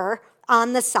power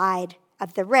on the side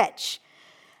of the rich.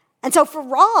 And so for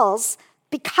Rawls,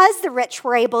 because the rich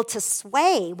were able to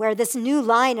sway where this new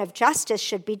line of justice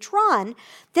should be drawn,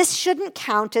 this shouldn't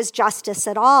count as justice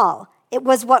at all. It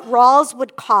was what Rawls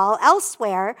would call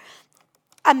elsewhere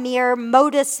a mere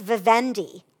modus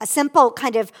vivendi, a simple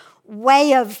kind of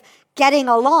way of getting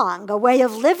along, a way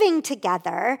of living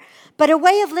together, but a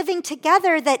way of living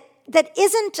together that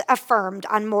isn't affirmed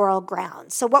on moral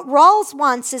grounds. So what Rawls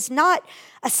wants is not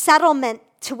a settlement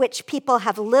to which people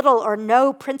have little or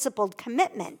no principled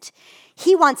commitment.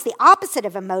 He wants the opposite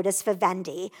of a modus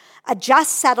vivendi, a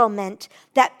just settlement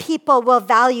that people will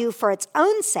value for its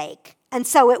own sake, and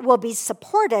so it will be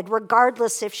supported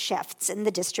regardless of shifts in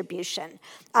the distribution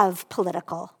of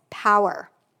political power.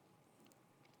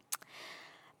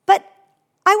 But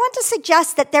I want to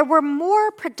suggest that there were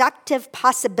more productive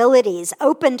possibilities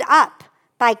opened up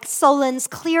by Solon's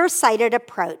clear-sighted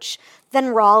approach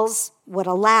than Rawls would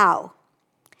allow.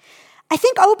 I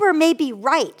think Ober may be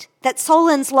right that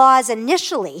Solon's laws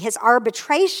initially, his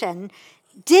arbitration,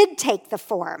 did take the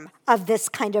form of this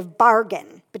kind of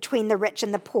bargain between the rich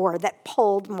and the poor that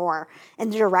pulled more in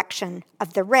the direction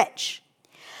of the rich.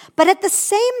 But at the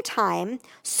same time,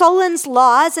 Solon's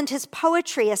laws and his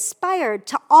poetry aspired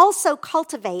to also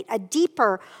cultivate a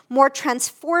deeper, more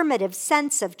transformative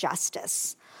sense of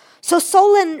justice. So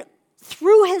Solon,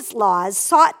 through his laws,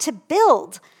 sought to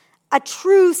build a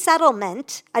true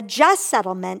settlement, a just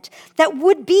settlement, that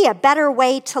would be a better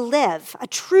way to live, a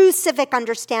true civic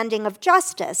understanding of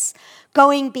justice,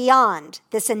 going beyond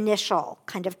this initial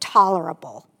kind of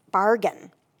tolerable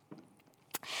bargain.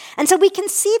 And so we can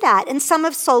see that in some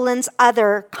of Solon's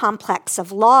other complex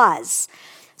of laws.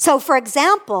 So, for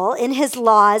example, in his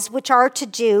laws, which are to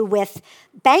do with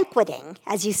banqueting,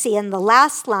 as you see in the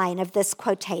last line of this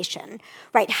quotation,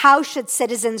 right? How should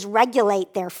citizens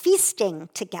regulate their feasting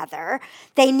together?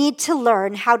 They need to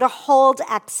learn how to hold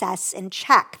excess in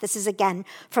check. This is again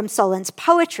from Solon's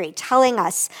poetry, telling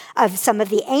us of some of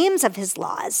the aims of his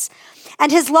laws.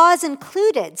 And his laws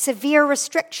included severe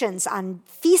restrictions on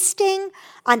feasting,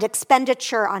 on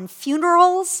expenditure on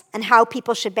funerals, and how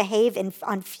people should behave in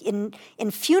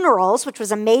funerals, which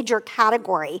was a major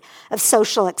category of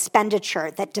social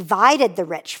expenditure that divided the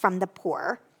rich from the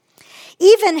poor.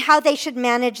 even how they should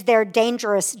manage their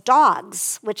dangerous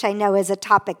dogs, which I know is a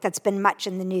topic that's been much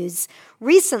in the news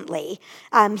recently.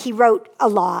 He wrote a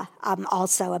law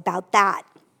also about that.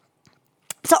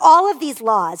 So all of these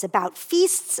laws about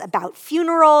feasts, about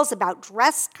funerals, about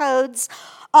dress codes,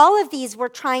 all of these were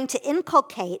trying to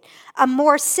inculcate a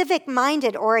more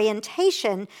civic-minded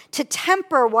orientation to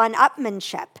temper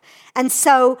one-upmanship, and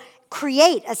so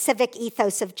create a civic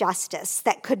ethos of justice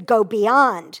that could go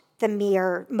beyond the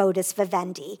mere modus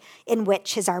vivendi in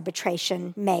which his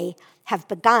arbitration may have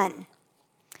begun.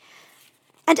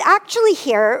 And actually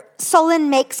here, Solon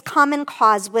makes common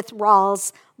cause with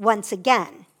Rawls once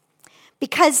again,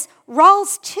 because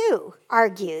Rawls, too,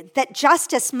 argued that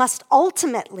justice must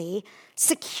ultimately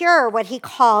secure what he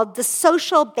called the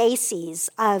social bases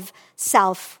of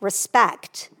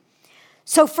self-respect.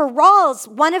 So for Rawls,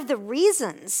 one of the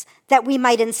reasons that we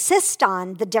might insist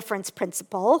on the difference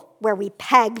principle, where we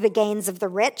peg the gains of the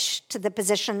rich to the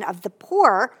position of the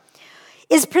poor,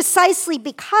 is precisely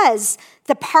because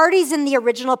the parties in the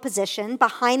original position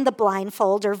behind the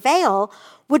blindfold or veil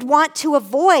would want to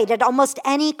avoid at almost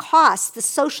any cost the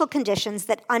social conditions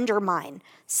that undermine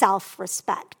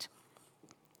self-respect.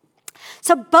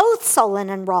 So both Solon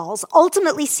and Rawls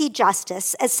ultimately see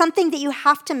justice as something that you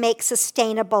have to make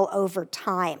sustainable over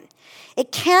time.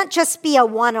 It can't just be a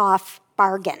one-off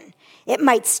bargain. It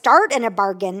might start in a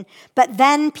bargain, but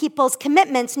then people's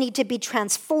commitments need to be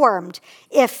transformed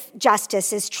if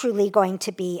justice is truly going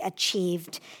to be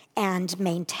achieved and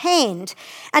maintained.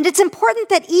 And it's important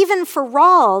that even for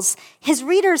Rawls, his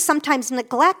readers sometimes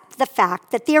neglect the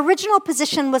fact that the original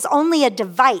position was only a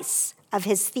device of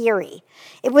his theory.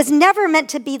 It was never meant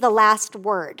to be the last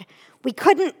word. We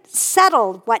couldn't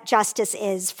settle what justice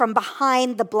is from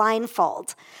behind the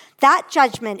blindfold. That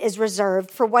judgment is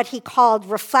reserved for what he called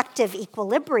reflective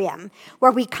equilibrium,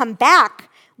 where we come back,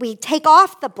 we take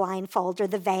off the blindfold or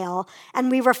the veil,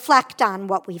 and we reflect on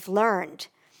what we've learned.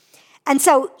 And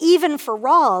so even for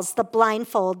Rawls, the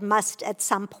blindfold must at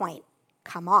some point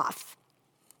come off.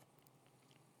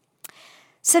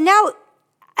 So now,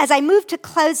 as I move to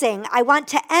closing, I want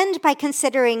to end by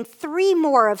considering three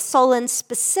more of Solon's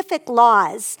specific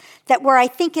laws that were, I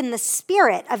think, in the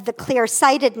spirit of the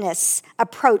clear-sightedness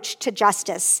approach to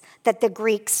justice that the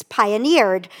Greeks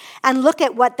pioneered, and look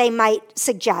at what they might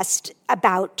suggest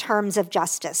about terms of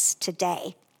justice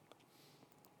today.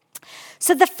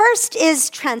 So the first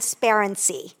is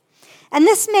transparency. And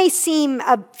this may seem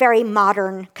a very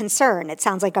modern concern. It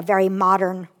sounds like a very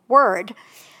modern word.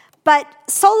 But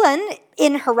Solon,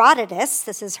 in Herodotus,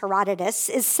 this is Herodotus,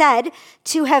 is said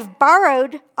to have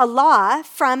borrowed a law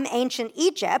from ancient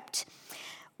Egypt,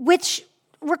 which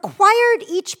required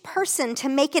each person to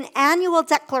make an annual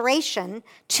declaration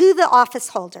to the office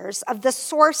holders of the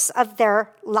source of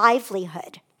their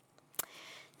livelihood.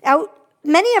 Now,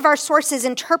 many of our sources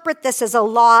interpret this as a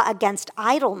law against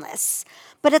idleness,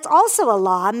 but it's also a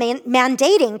law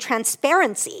mandating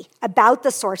transparency about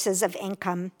the sources of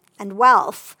income and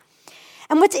wealth.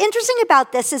 And what's interesting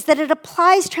about this is that it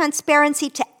applies transparency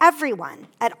to everyone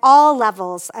at all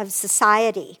levels of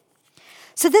society.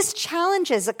 So this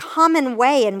challenges a common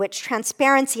way in which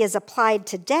transparency is applied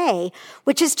today,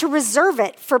 which is to reserve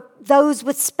it for those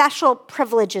with special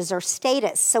privileges or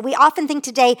status. So we often think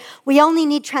today we only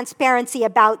need transparency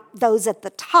about those at the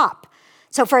top.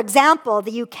 So for example,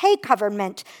 the UK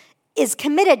government is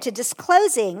committed to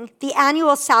disclosing the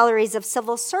annual salaries of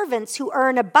civil servants who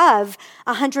earn above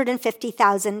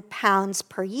 £150,000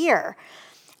 per year.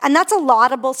 And that's a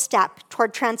laudable step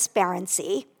toward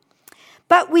transparency.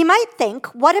 But we might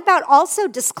think, what about also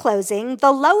disclosing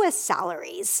the lowest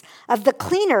salaries of the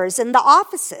cleaners in the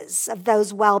offices of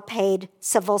those well-paid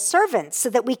civil servants so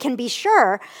that we can be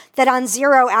sure that on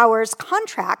 0 hours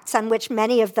contracts on which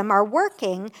many of them are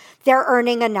working, they're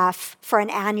earning enough for an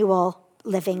annual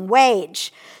living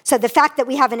wage. So the fact that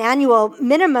we have an annual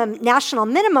national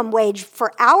minimum wage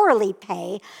for hourly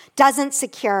pay doesn't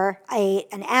secure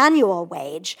an annual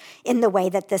wage in the way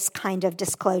that this kind of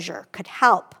disclosure could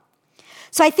help.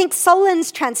 So I think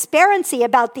Solon's transparency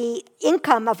about the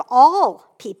income of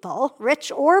all people, rich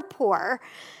or poor,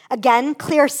 again,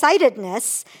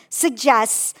 clear-sightedness,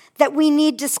 suggests that we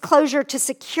need disclosure to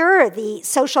secure the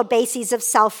social bases of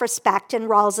self-respect in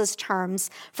Rawls's terms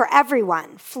for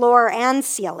everyone, floor and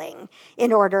ceiling,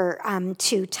 in order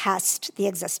to test the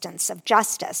existence of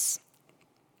justice.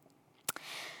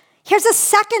 Here's a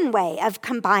second way of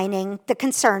combining the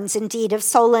concerns, indeed, of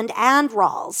Solon and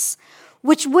Rawls,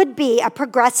 which would be a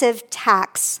progressive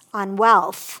tax on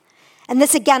wealth. And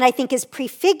this, again, I think is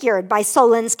prefigured by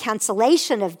Solon's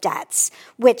cancellation of debts,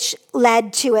 which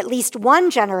led to at least one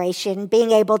generation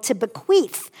being able to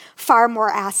bequeath far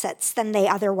more assets than they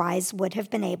otherwise would have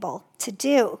been able to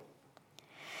do.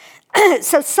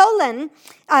 So Solon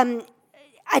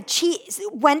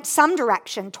went some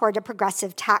direction toward a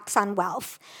progressive tax on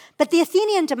wealth, but the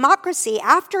Athenian democracy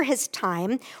after his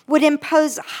time would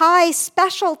impose high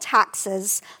special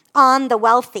taxes on the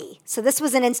wealthy. So this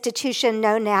was an institution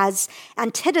known as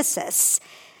antithesis.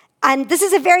 And this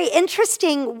is a very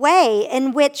interesting way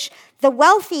in which the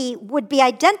wealthy would be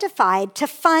identified to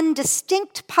fund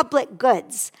distinct public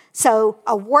goods, so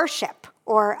a worship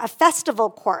or a festival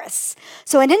chorus.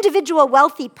 So an individual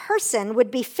wealthy person would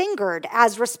be fingered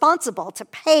as responsible to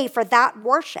pay for that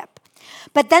worship.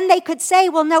 But then they could say,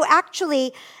 well, no,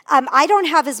 actually, I don't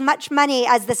have as much money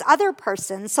as this other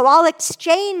person, so I'll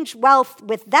exchange wealth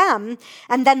with them,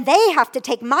 and then they have to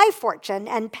take my fortune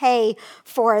and pay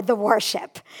for the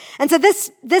worship. And so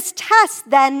this test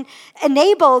then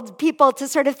enabled people to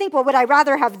sort of think, well, would I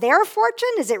rather have their fortune?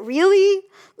 Is it really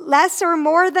less or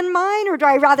more than mine? Or do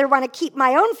I rather want to keep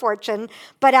my own fortune,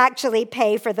 but actually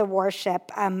pay for the worship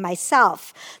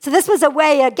myself? So this was a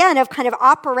way, again, of kind of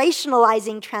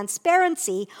operationalizing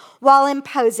transparency while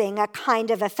imposing a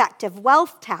kind of effective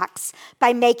wealth tax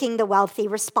by making the wealthy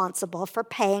responsible for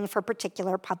paying for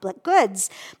particular public goods.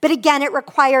 But again, it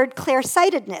required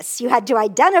clear-sightedness. You had to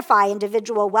identify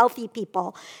individual wealthy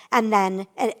people and then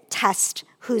test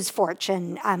whose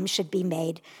fortune should be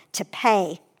made to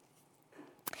pay.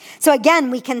 So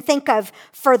again, we can think of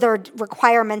further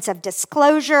requirements of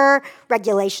disclosure,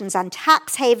 regulations on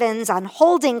tax havens, on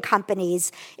holding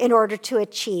companies in order to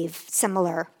achieve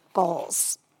similar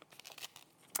goals.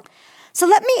 So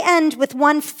let me end with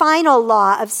one final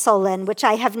law of Solon, which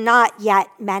I have not yet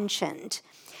mentioned.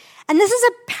 And this is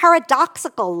a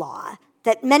paradoxical law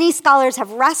that many scholars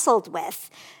have wrestled with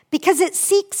because it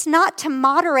seeks not to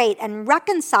moderate and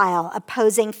reconcile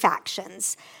opposing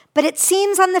factions, but it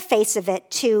seems on the face of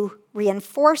it to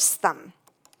reinforce them.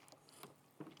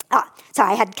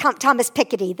 I had Thomas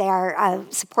Piketty there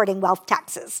supporting wealth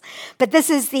taxes. But this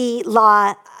is the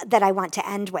law that I want to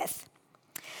end with.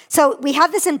 So we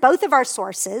have this in both of our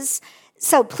sources.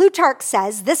 So Plutarch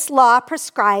says, this law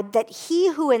prescribed that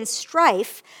he who in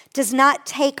strife does not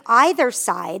take either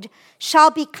side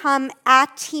shall become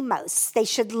atimos. They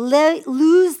should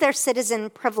lose their citizen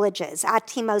privileges.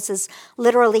 Atimos is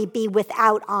literally be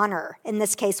without honor, in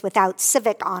this case without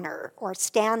civic honor or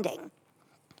standing.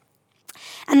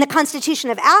 And the Constitution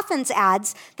of Athens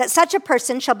adds that such a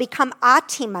person shall become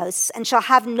atimos and shall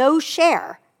have no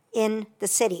share in the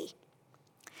city.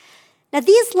 Now,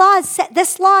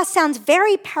 this law sounds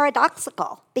very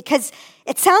paradoxical because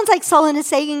it sounds like Solon is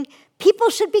saying people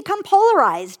should become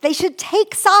polarized. They should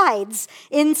take sides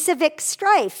in civic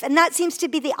strife. And that seems to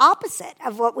be the opposite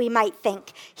of what we might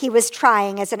think he was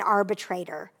trying as an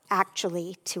arbitrator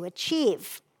actually to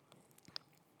achieve.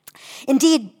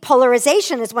 Indeed,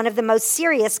 polarization is one of the most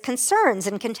serious concerns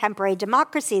in contemporary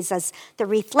democracies, as the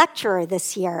Reith lecturer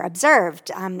this year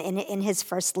observed in his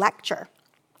first lecture.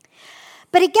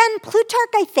 But again,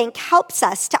 Plutarch, I think, helps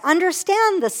us to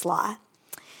understand this law.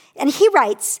 And he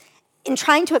writes, in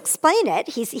trying to explain it,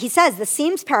 he says, this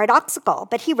seems paradoxical,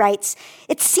 but he writes,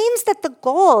 it seems that the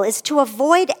goal is to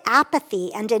avoid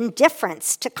apathy and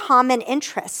indifference to common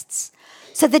interests.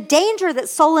 So the danger that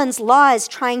Solon's law is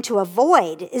trying to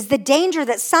avoid is the danger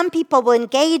that some people will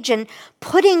engage in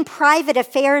putting private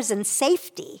affairs in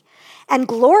safety and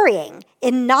glorying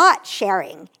in not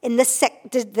sharing in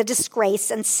the disgrace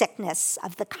and sickness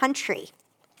of the country.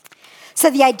 So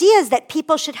the idea is that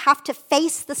people should have to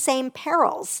face the same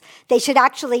perils. They should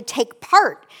actually take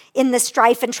part in the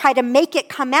strife and try to make it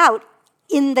come out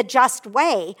in the just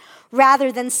way,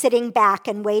 rather than sitting back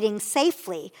and waiting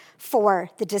safely for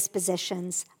the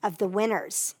dispositions of the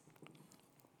winners.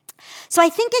 So I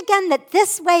think, again, that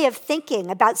this way of thinking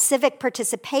about civic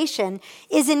participation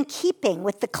is in keeping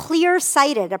with the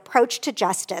clear-sighted approach to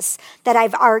justice that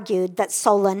I've argued that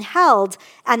Solon held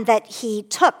and that he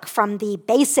took from the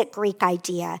basic Greek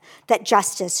idea that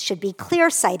justice should be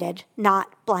clear-sighted,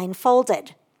 not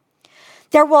blindfolded.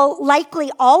 There will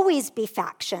likely always be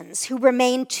factions who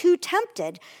remain too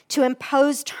tempted to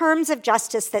impose terms of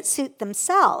justice that suit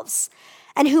themselves,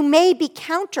 and who may be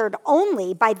countered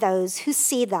only by those who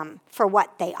see them for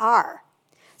what they are.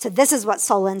 So this is what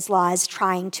Solon's law is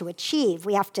trying to achieve.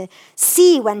 We have to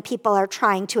see when people are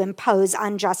trying to impose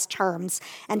unjust terms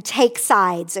and take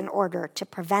sides in order to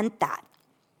prevent that.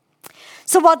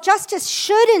 So while justice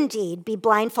should indeed be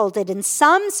blindfolded in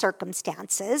some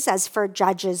circumstances, as for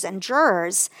judges and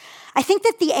jurors, I think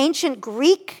that the ancient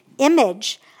Greek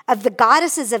image of the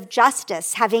goddesses of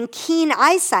justice having keen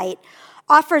eyesight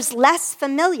offers less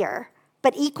familiar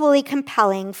but equally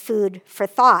compelling food for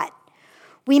thought.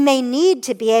 We may need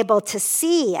to be able to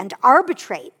see and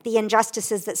arbitrate the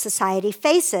injustices that society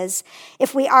faces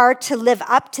if we are to live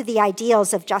up to the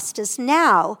ideals of justice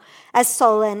now, as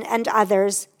Solon and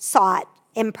others sought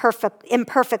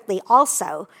imperfectly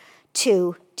also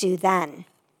to do then.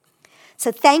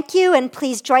 So thank you, and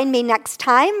please join me next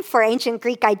time for Ancient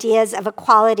Greek Ideas of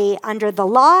Equality under the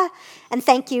Law, and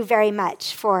thank you very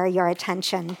much for your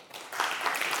attention.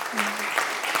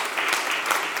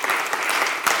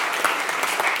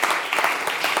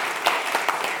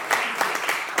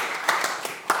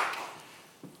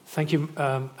 Thank you,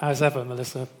 as ever,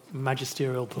 Melissa.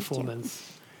 Magisterial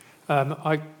performance.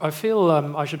 I feel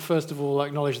I should first of all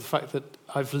acknowledge the fact that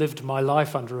I've lived my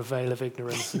life under a veil of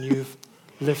ignorance, and you've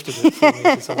lifted it for me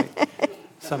to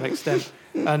some extent.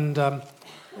 And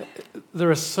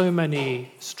there are so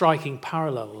many striking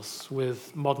parallels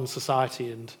with modern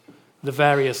society and the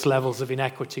various levels of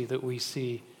inequity that we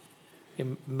see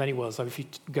in many worlds. I mean, if you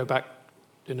go back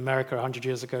in America 100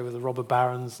 years ago with the robber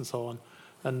barons and so on,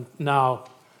 and now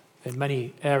in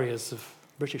many areas of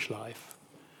British life,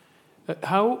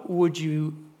 how would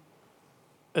you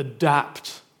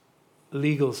adapt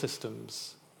legal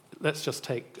systems, let's just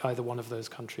take either one of those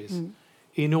countries,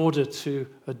 in order to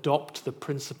adopt the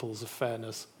principles of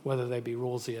fairness, whether they be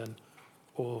Rawlsian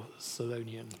or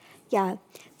Solonian? Yeah,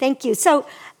 thank you. So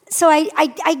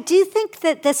I do think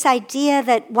that this idea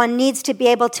that one needs to be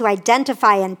able to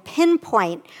identify and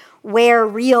pinpoint where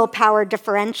real power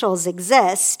differentials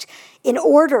exist in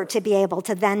order to be able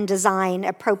to then design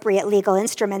appropriate legal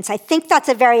instruments. I think that's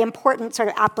a very important sort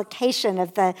of application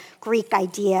of the Greek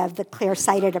idea of the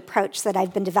clear-sighted approach that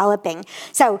I've been developing.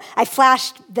 So I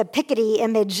flashed the Piketty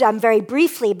image very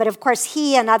briefly, but of course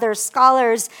he and other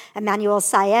scholars, Emmanuel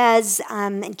Saez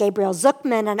and Gabriel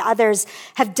Zuckman and others,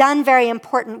 have done very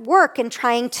important work in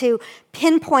trying to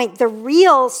pinpoint the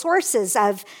real sources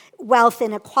of wealth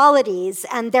inequalities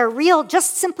and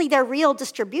just simply their real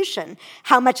distribution.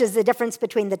 How much is the difference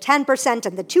between the 10%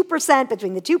 and the 2%,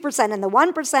 between the 2% and the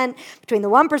 1%, between the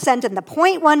 1% and the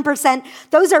 0.1%?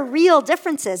 Those are real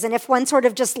differences. And if one sort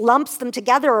of just lumps them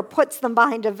together or puts them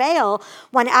behind a veil,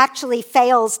 one actually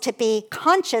fails to be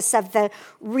conscious of the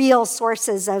real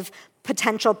sources of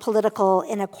potential political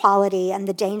inequality and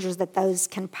the dangers that those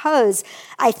can pose.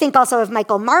 I think also of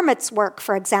Michael Marmot's work,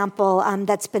 for example,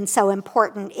 that's been so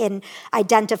important in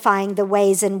identifying the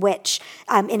ways in which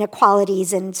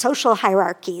inequalities in social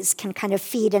hierarchies can kind of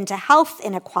feed into health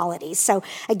inequalities. So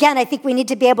again, I think we need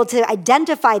to be able to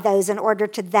identify those in order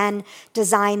to then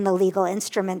design the legal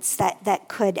instruments that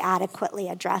could adequately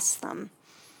address them.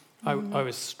 I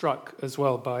was struck as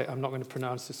well by, I'm not going to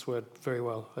pronounce this word very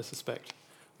well, I suspect,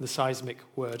 the seismic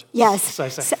word. Yes,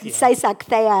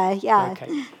 seisaktheia, yeah.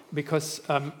 Okay, because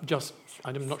I'm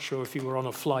not sure if you were on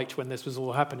a flight when this was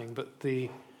all happening, but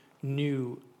the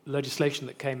new legislation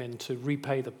that came in to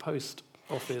repay the post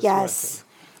office worker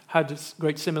had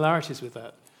great similarities with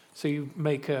that. So you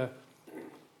make a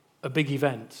big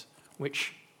event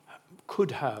which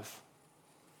could have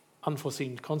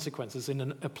unforeseen consequences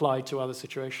applied to other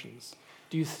situations.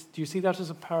 Do you see that as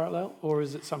a parallel, or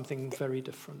is it something very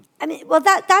different? I mean, well,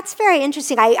 that's very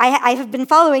interesting. I have been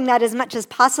following that as much as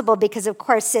possible because, of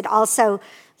course, it also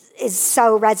is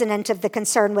so resonant of the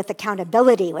concern with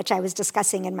accountability, which I was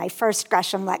discussing in my first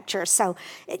Gresham lecture. So,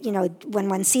 when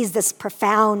one sees this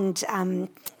profound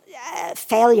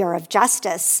failure of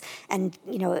justice and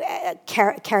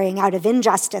carrying out of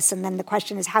injustice, and then the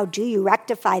question is, how do you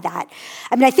rectify that?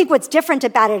 I mean, I think what's different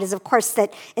about it is, of course,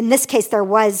 that in this case there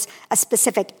was a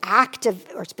specific act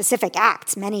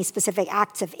many specific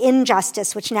acts of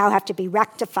injustice which now have to be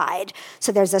rectified.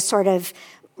 So there's a sort of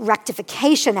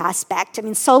rectification aspect. I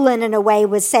mean, Solon in a way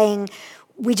was saying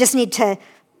we just need to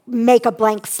make a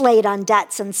blank slate on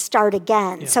debts and start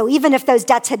again. Yeah. So even if those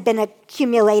debts had been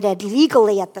accumulated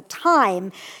legally at the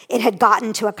time, it had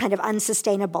gotten to a kind of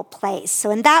unsustainable place. So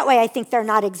in that way, I think they're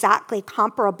not exactly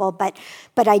comparable, but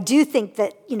I do think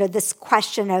that, this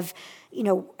question of,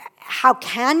 how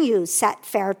can you set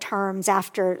fair terms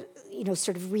after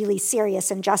sort of really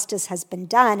serious injustice has been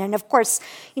done. And of course,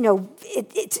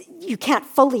 you can't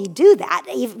fully do that.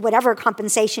 Whatever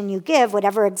compensation you give,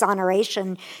 whatever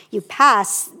exoneration you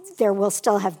pass, there will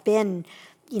still have been,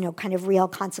 kind of real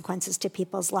consequences to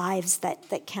people's lives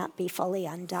that can't be fully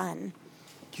undone.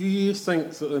 Do you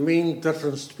think that the main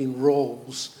difference between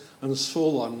Rawls and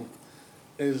Solon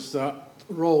is that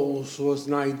Rawls was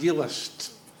an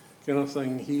idealist kind of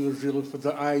thing? He was really for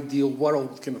the ideal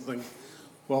world kind of thing,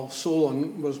 while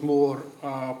Solon was more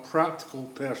a practical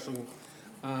person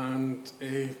and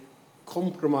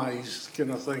compromise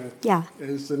kind of thing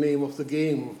is the name of the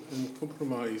game in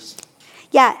compromise.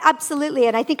 Yeah, absolutely.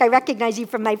 And I think I recognize you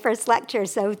from my first lecture,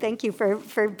 so thank you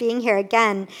for being here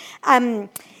again.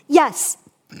 Yes,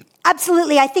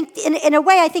 absolutely. I think, in a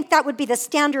way, I think that would be the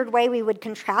standard way we would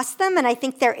contrast them, and I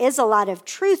think there is a lot of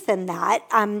truth in that.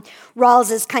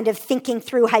 Rawls is kind of thinking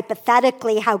through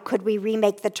hypothetically how could we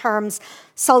remake the terms.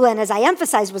 Solon, as I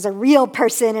emphasized, was a real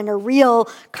person in a real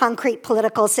concrete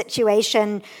political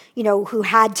situation, who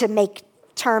had to make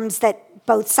terms that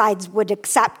both sides would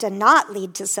accept and not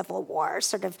lead to civil war,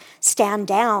 sort of stand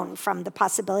down from the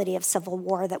possibility of civil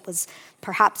war that was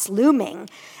perhaps looming.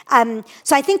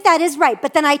 So I think that is right.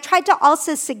 But then I tried to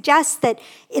also suggest that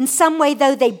in some way,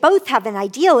 though, they both have an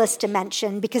idealist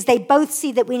dimension because they both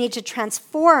see that we need to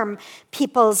transform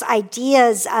people's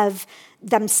ideas of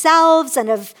themselves and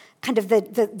of kind of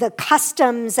the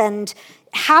customs and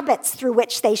habits through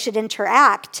which they should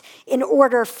interact in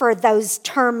order for those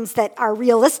terms that are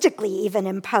realistically even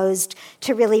imposed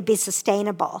to really be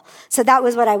sustainable. So that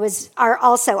was what I was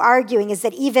also arguing, is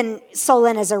that even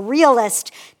Solon as a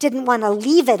realist didn't want to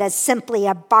leave it as simply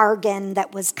a bargain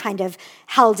that was kind of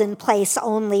held in place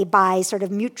only by sort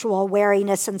of mutual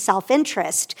wariness and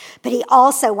self-interest, but he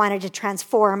also wanted to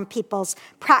transform people's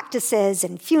practices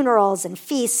and funerals and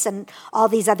feasts and all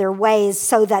these other ways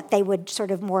so that they would sort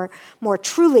of more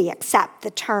truly accept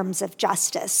the terms of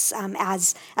justice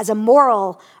as a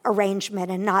moral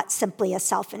arrangement and not simply a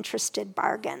self-interested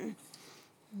bargain.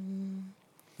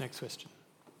 Next question.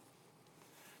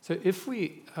 So if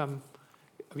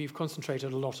you've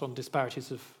concentrated a lot on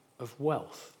disparities of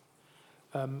wealth,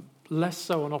 less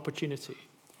so on opportunity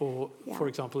or, for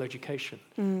example, education.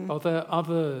 Are there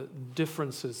other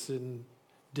differences in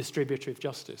distributive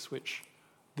justice which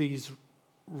these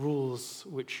rules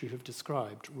which you have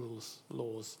described,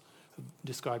 laws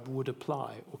described, would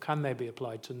apply, or can they be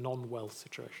applied to non-wealth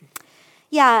situations?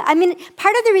 Yeah, I mean,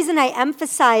 part of the reason I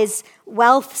emphasize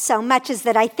wealth so much is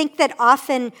that I think that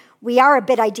often we are a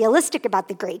bit idealistic about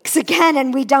the Greeks, again,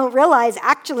 and we don't realize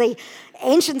actually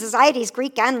ancient societies,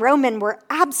 Greek and Roman, were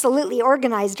absolutely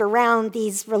organized around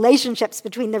these relationships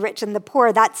between the rich and the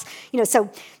poor. That's,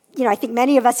 I think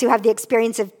many of us who have the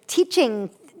experience of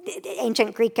teaching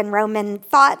ancient Greek and Roman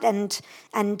thought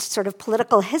and sort of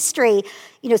political history,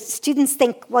 students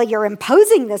think, well, you're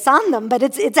imposing this on them, but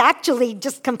it's actually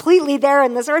just completely there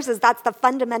in the sources. That's the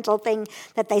fundamental thing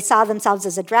that they saw themselves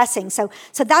as addressing. So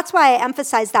that's why I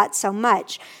emphasize that so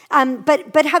much.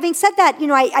 But having said that,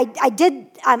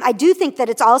 I do think that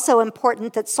it's also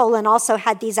important that Solon also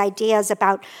had these ideas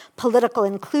about political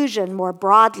inclusion more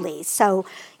broadly. So,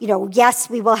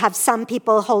 yes, we will have some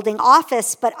people holding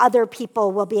office, but other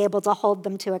people will be able to hold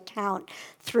them to account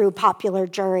through popular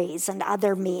juries and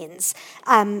other means.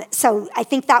 So I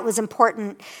think that was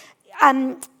important.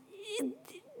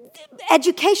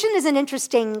 Education is an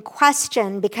interesting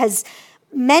question because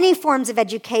many forms of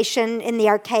education in the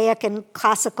archaic and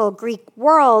classical Greek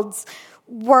worlds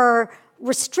were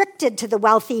restricted to the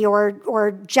wealthy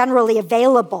or generally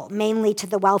available mainly to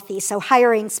the wealthy. So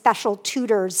hiring special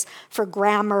tutors for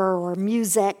grammar or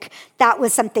music, that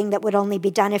was something that would only be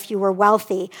done if you were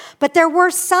wealthy. But there were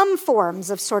some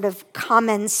forms of sort of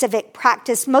common civic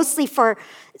practice, mostly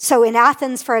so in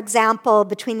Athens, for example,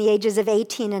 between the ages of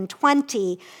 18 and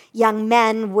 20, young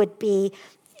men would be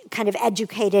kind of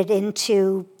educated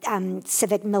into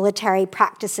civic military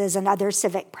practices and other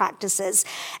civic practices.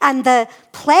 And the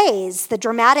plays, the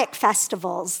dramatic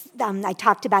festivals, I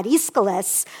talked about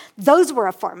Aeschylus, those were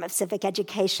a form of civic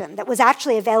education that was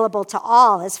actually available to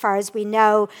all. As far as we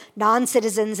know,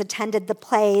 non-citizens attended the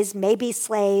plays, maybe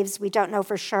slaves, we don't know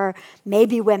for sure,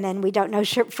 maybe women, we don't know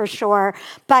for sure.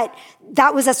 But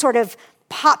that was a sort of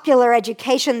popular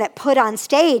education that put on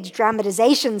stage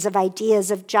dramatizations of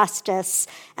ideas of justice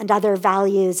and other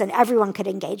values, and everyone could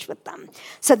engage with them.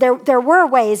 So there were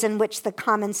ways in which the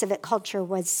common civic culture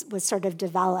was sort of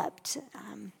developed.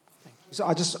 So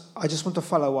I just want to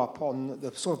follow up on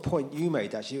the sort of point you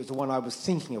made, actually. It was the one I was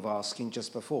thinking of asking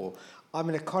just before. I'm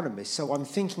an economist, so I'm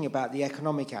thinking about the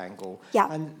economic angle.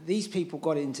 Yeah. And these people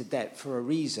got into debt for a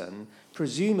reason.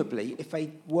 Presumably, if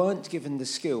they weren't given the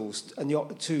skills and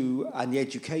the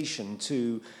education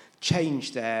to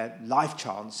change their life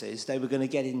chances, they were going to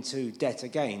get into debt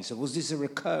again. So was this a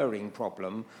recurring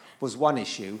problem? Was one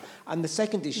issue. And the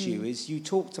second issue is you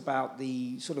talked about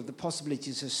the sort of the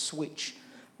possibility to switch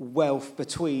wealth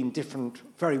between different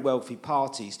very wealthy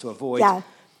parties to avoid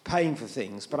paying for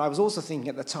things. But I was also thinking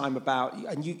at the time about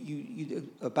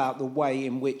about the way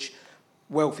in which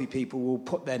wealthy people will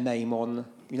put their name on,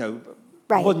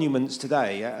 monuments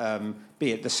today,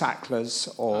 be it the Sacklers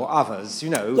or others,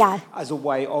 as a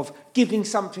way of giving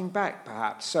something back,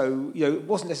 perhaps. So, it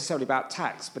wasn't necessarily about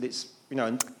tax, but it's,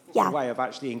 a way of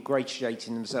actually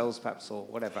ingratiating themselves, perhaps, or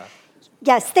whatever.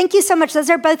 Yes, thank you so much. Those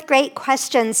are both great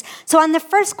questions. So on the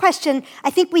first question, I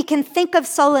think we can think of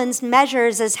Solon's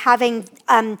measures as having,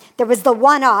 there was the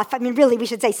one-off, really we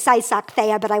should say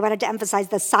seisaktheia, but I wanted to emphasize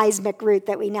the seismic root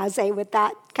that we now say with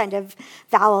that kind of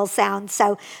vowel sound.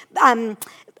 So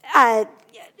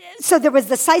so there was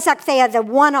the seisaktheia, the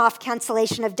one-off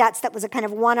cancellation of debts that was a kind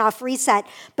of one-off reset,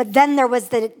 but then there was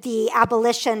the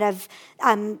abolition of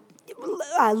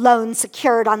loans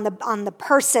secured on the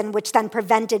person, which then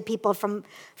prevented people from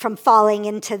falling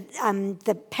into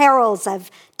the perils of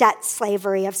debt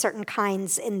slavery of certain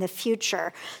kinds in the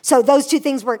future. So those two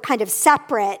things were kind of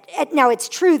separate. Now, it's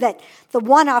true that the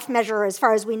one-off measure, as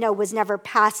far as we know, was never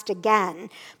passed again,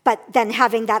 but then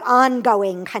having that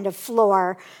ongoing kind of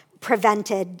floor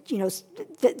prevented,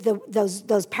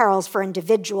 those perils for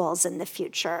individuals in the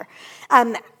future.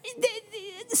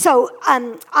 So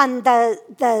on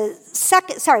the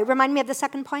second, sorry, remind me of the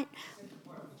second point.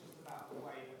 Just about the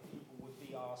way that people would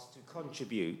be asked to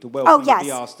contribute, the wealthy would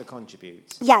be asked to contribute.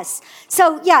 Yes.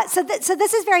 So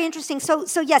this is very interesting.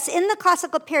 So yes, in the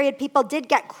classical period, people did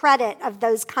get credit of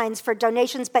those kinds for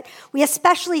donations, but we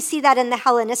especially see that in the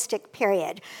Hellenistic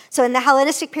period. So in the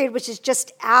Hellenistic period, which is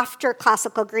just after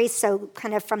classical Greece, so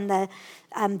kind of from the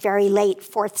very late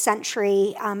 4th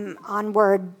century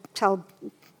onward till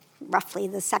roughly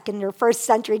the 2nd or 1st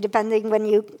century, depending when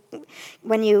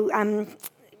you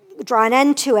draw an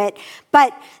end to it.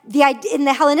 But in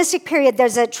the Hellenistic period,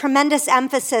 there's a tremendous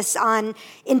emphasis on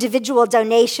individual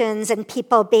donations and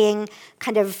people being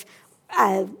kind of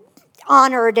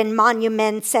honored in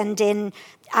monuments and in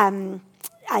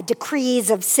decrees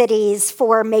of cities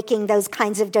for making those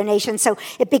kinds of donations. So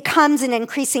it becomes an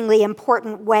increasingly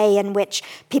important way in which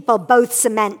people both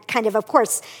cement of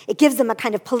course, it gives them a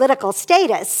kind of political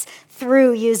status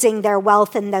through using their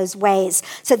wealth in those ways.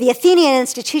 So the Athenian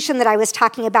institution that I was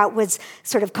talking about was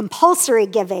sort of compulsory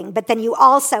giving, but then you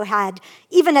also had,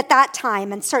 even at that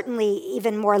time, and certainly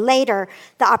even more later,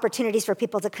 the opportunities for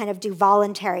people to kind of do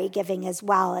voluntary giving as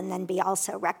well, and then be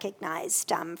also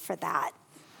recognized for that.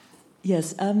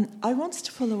 Yes, I wanted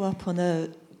to follow up on a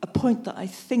point that I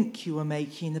think you were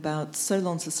making about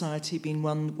Solon society being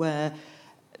one where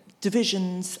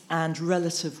divisions and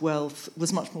relative wealth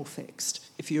was much more fixed.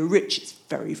 If you were rich, it's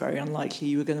very, very unlikely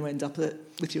you were going to end up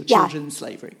with your children in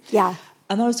slavery. Yeah.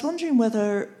 And I was wondering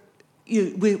whether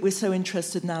we're so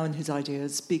interested now in his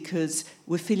ideas because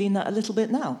we're feeling that a little bit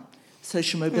now.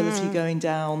 Social mobility going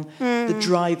down, the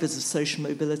drivers of social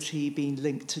mobility being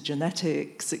linked to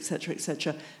genetics,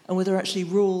 etc., and whether actually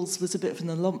Rawls was a bit of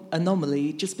an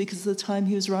anomaly just because of the time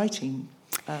he was writing.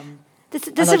 And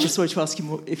I just wanted to ask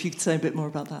you if you could say a bit more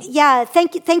about that. Yeah,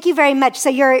 thank you very much. So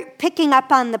you're picking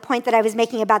up on the point that I was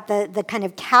making about the kind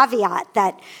of caveat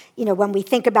that, when we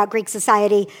think about Greek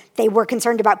society, they were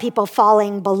concerned about people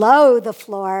falling below the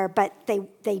floor, but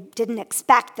they didn't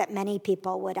expect that many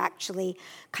people would actually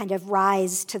kind of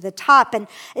rise to the top. And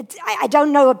I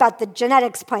don't know about the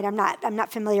genetics point. I'm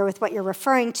not familiar with what you're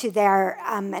referring to there.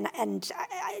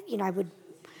 I would.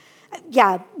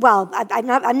 Yeah, well,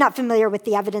 I'm not familiar with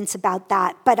the evidence about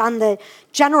that. But on the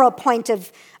general point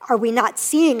of, are we not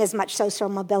seeing as much social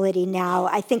mobility now,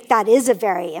 I think that is a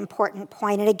very important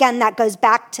point. And again, that goes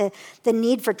back to the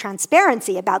need for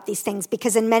transparency about these things,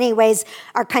 because in many ways,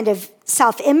 our kind of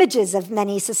self-images of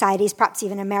many societies, perhaps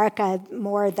even America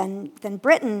more than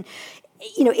Britain,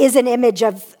 is an image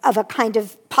of a kind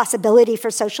of possibility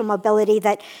for social mobility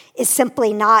that is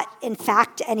simply not, in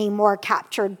fact, anymore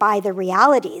captured by the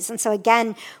realities. And so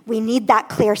again, we need that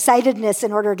clear-sightedness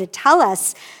in order to tell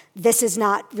us this is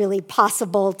not really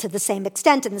possible to the same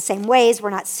extent, in the same ways, we're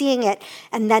not seeing it,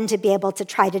 and then to be able to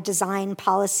try to design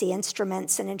policy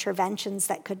instruments and interventions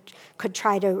that could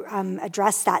try to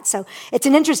address that. So it's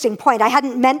an interesting point. I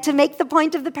hadn't meant to make the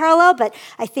point of the parallel, but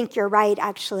I think you're right,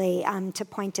 actually, to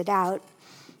point it out.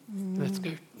 Let's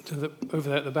go to over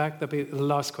there at the back. That'll be the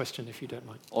last question, if you don't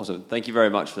mind. Awesome. Thank you very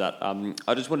much for that.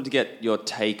 I just wanted to get your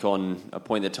take on a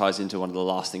point that ties into one of the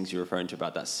last things you were referring to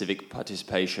about that civic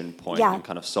participation point and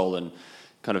kind of Solon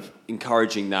kind of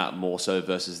encouraging that more so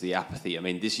versus the apathy. I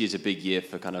mean, this year's a big year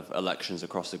for kind of elections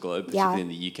across the globe, particularly in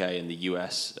the UK and the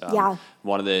US.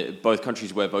 Both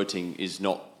countries where voting is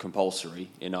not compulsory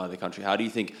in either country. How do you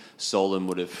think Solon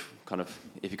would have kind of,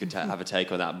 if you could have a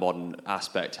take on that modern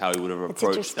aspect, how he would have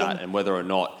approached that, and whether or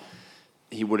not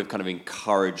he would have kind of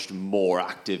encouraged more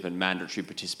active and mandatory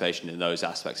participation in those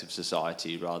aspects of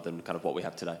society rather than kind of what we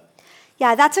have today?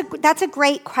 Yeah, that's a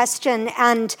great question,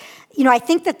 and I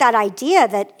think that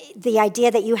the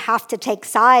idea that you have to take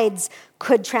sides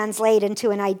could translate into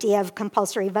an idea of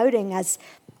compulsory voting as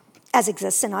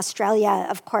exists in Australia,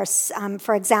 of course.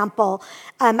 For example,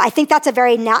 I think that's a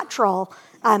very natural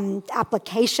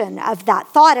application of that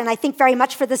thought, and I think very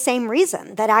much for the same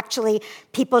reason, that actually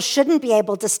people shouldn't be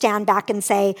able to stand back and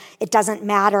say, it doesn't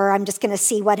matter, I'm just going to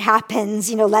see what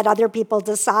happens, let other people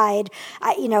decide,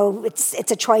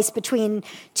 it's a choice between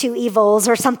two evils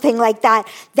or something like that.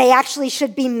 They actually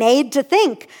should be made to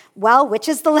think, well, which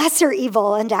is the lesser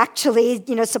evil, and actually,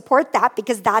 support that,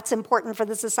 because that's important for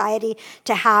the society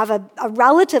to have a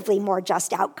relatively more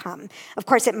just outcome. Of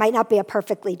course, it might not be a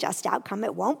perfectly just outcome.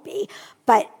 It won't be.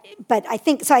 But I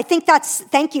think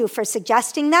thank you for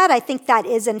suggesting that. I think that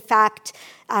is, in fact,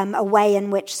 a way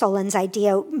in which Solon's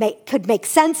idea could make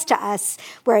sense to us,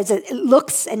 whereas it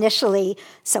looks initially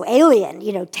so alien,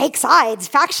 take sides,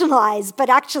 factionalize, but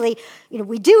actually,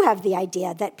 we do have the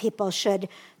idea that people should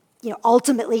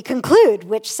ultimately conclude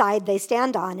which side they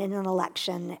stand on in an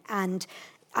election and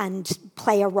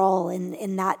play a role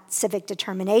in that civic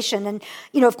determination. And,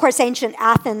 of course, ancient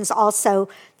Athens also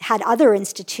had other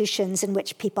institutions in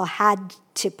which people had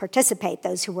to participate,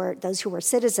 those who were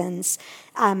citizens,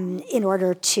 in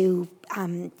order to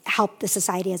help the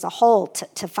society as a whole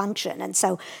to function. And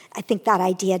so I think that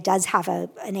idea does have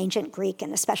an ancient Greek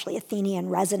and especially Athenian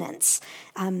resonance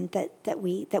that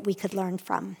we could learn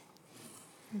from.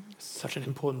 Such an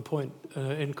important point,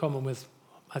 in common with,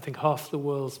 I think, half the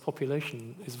world's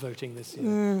population is voting this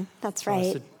year. That's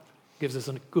right. It gives us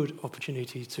a good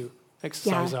opportunity to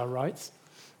exercise our rights.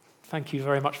 Thank you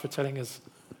very much for telling us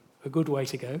a good way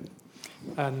to go,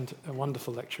 and a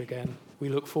wonderful lecture again. We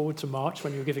look forward to March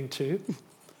when you're giving 2,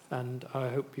 and I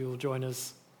hope you'll join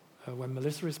us when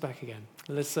Melissa is back again.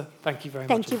 Melissa, thank you very much.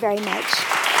 Thank you very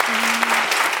much.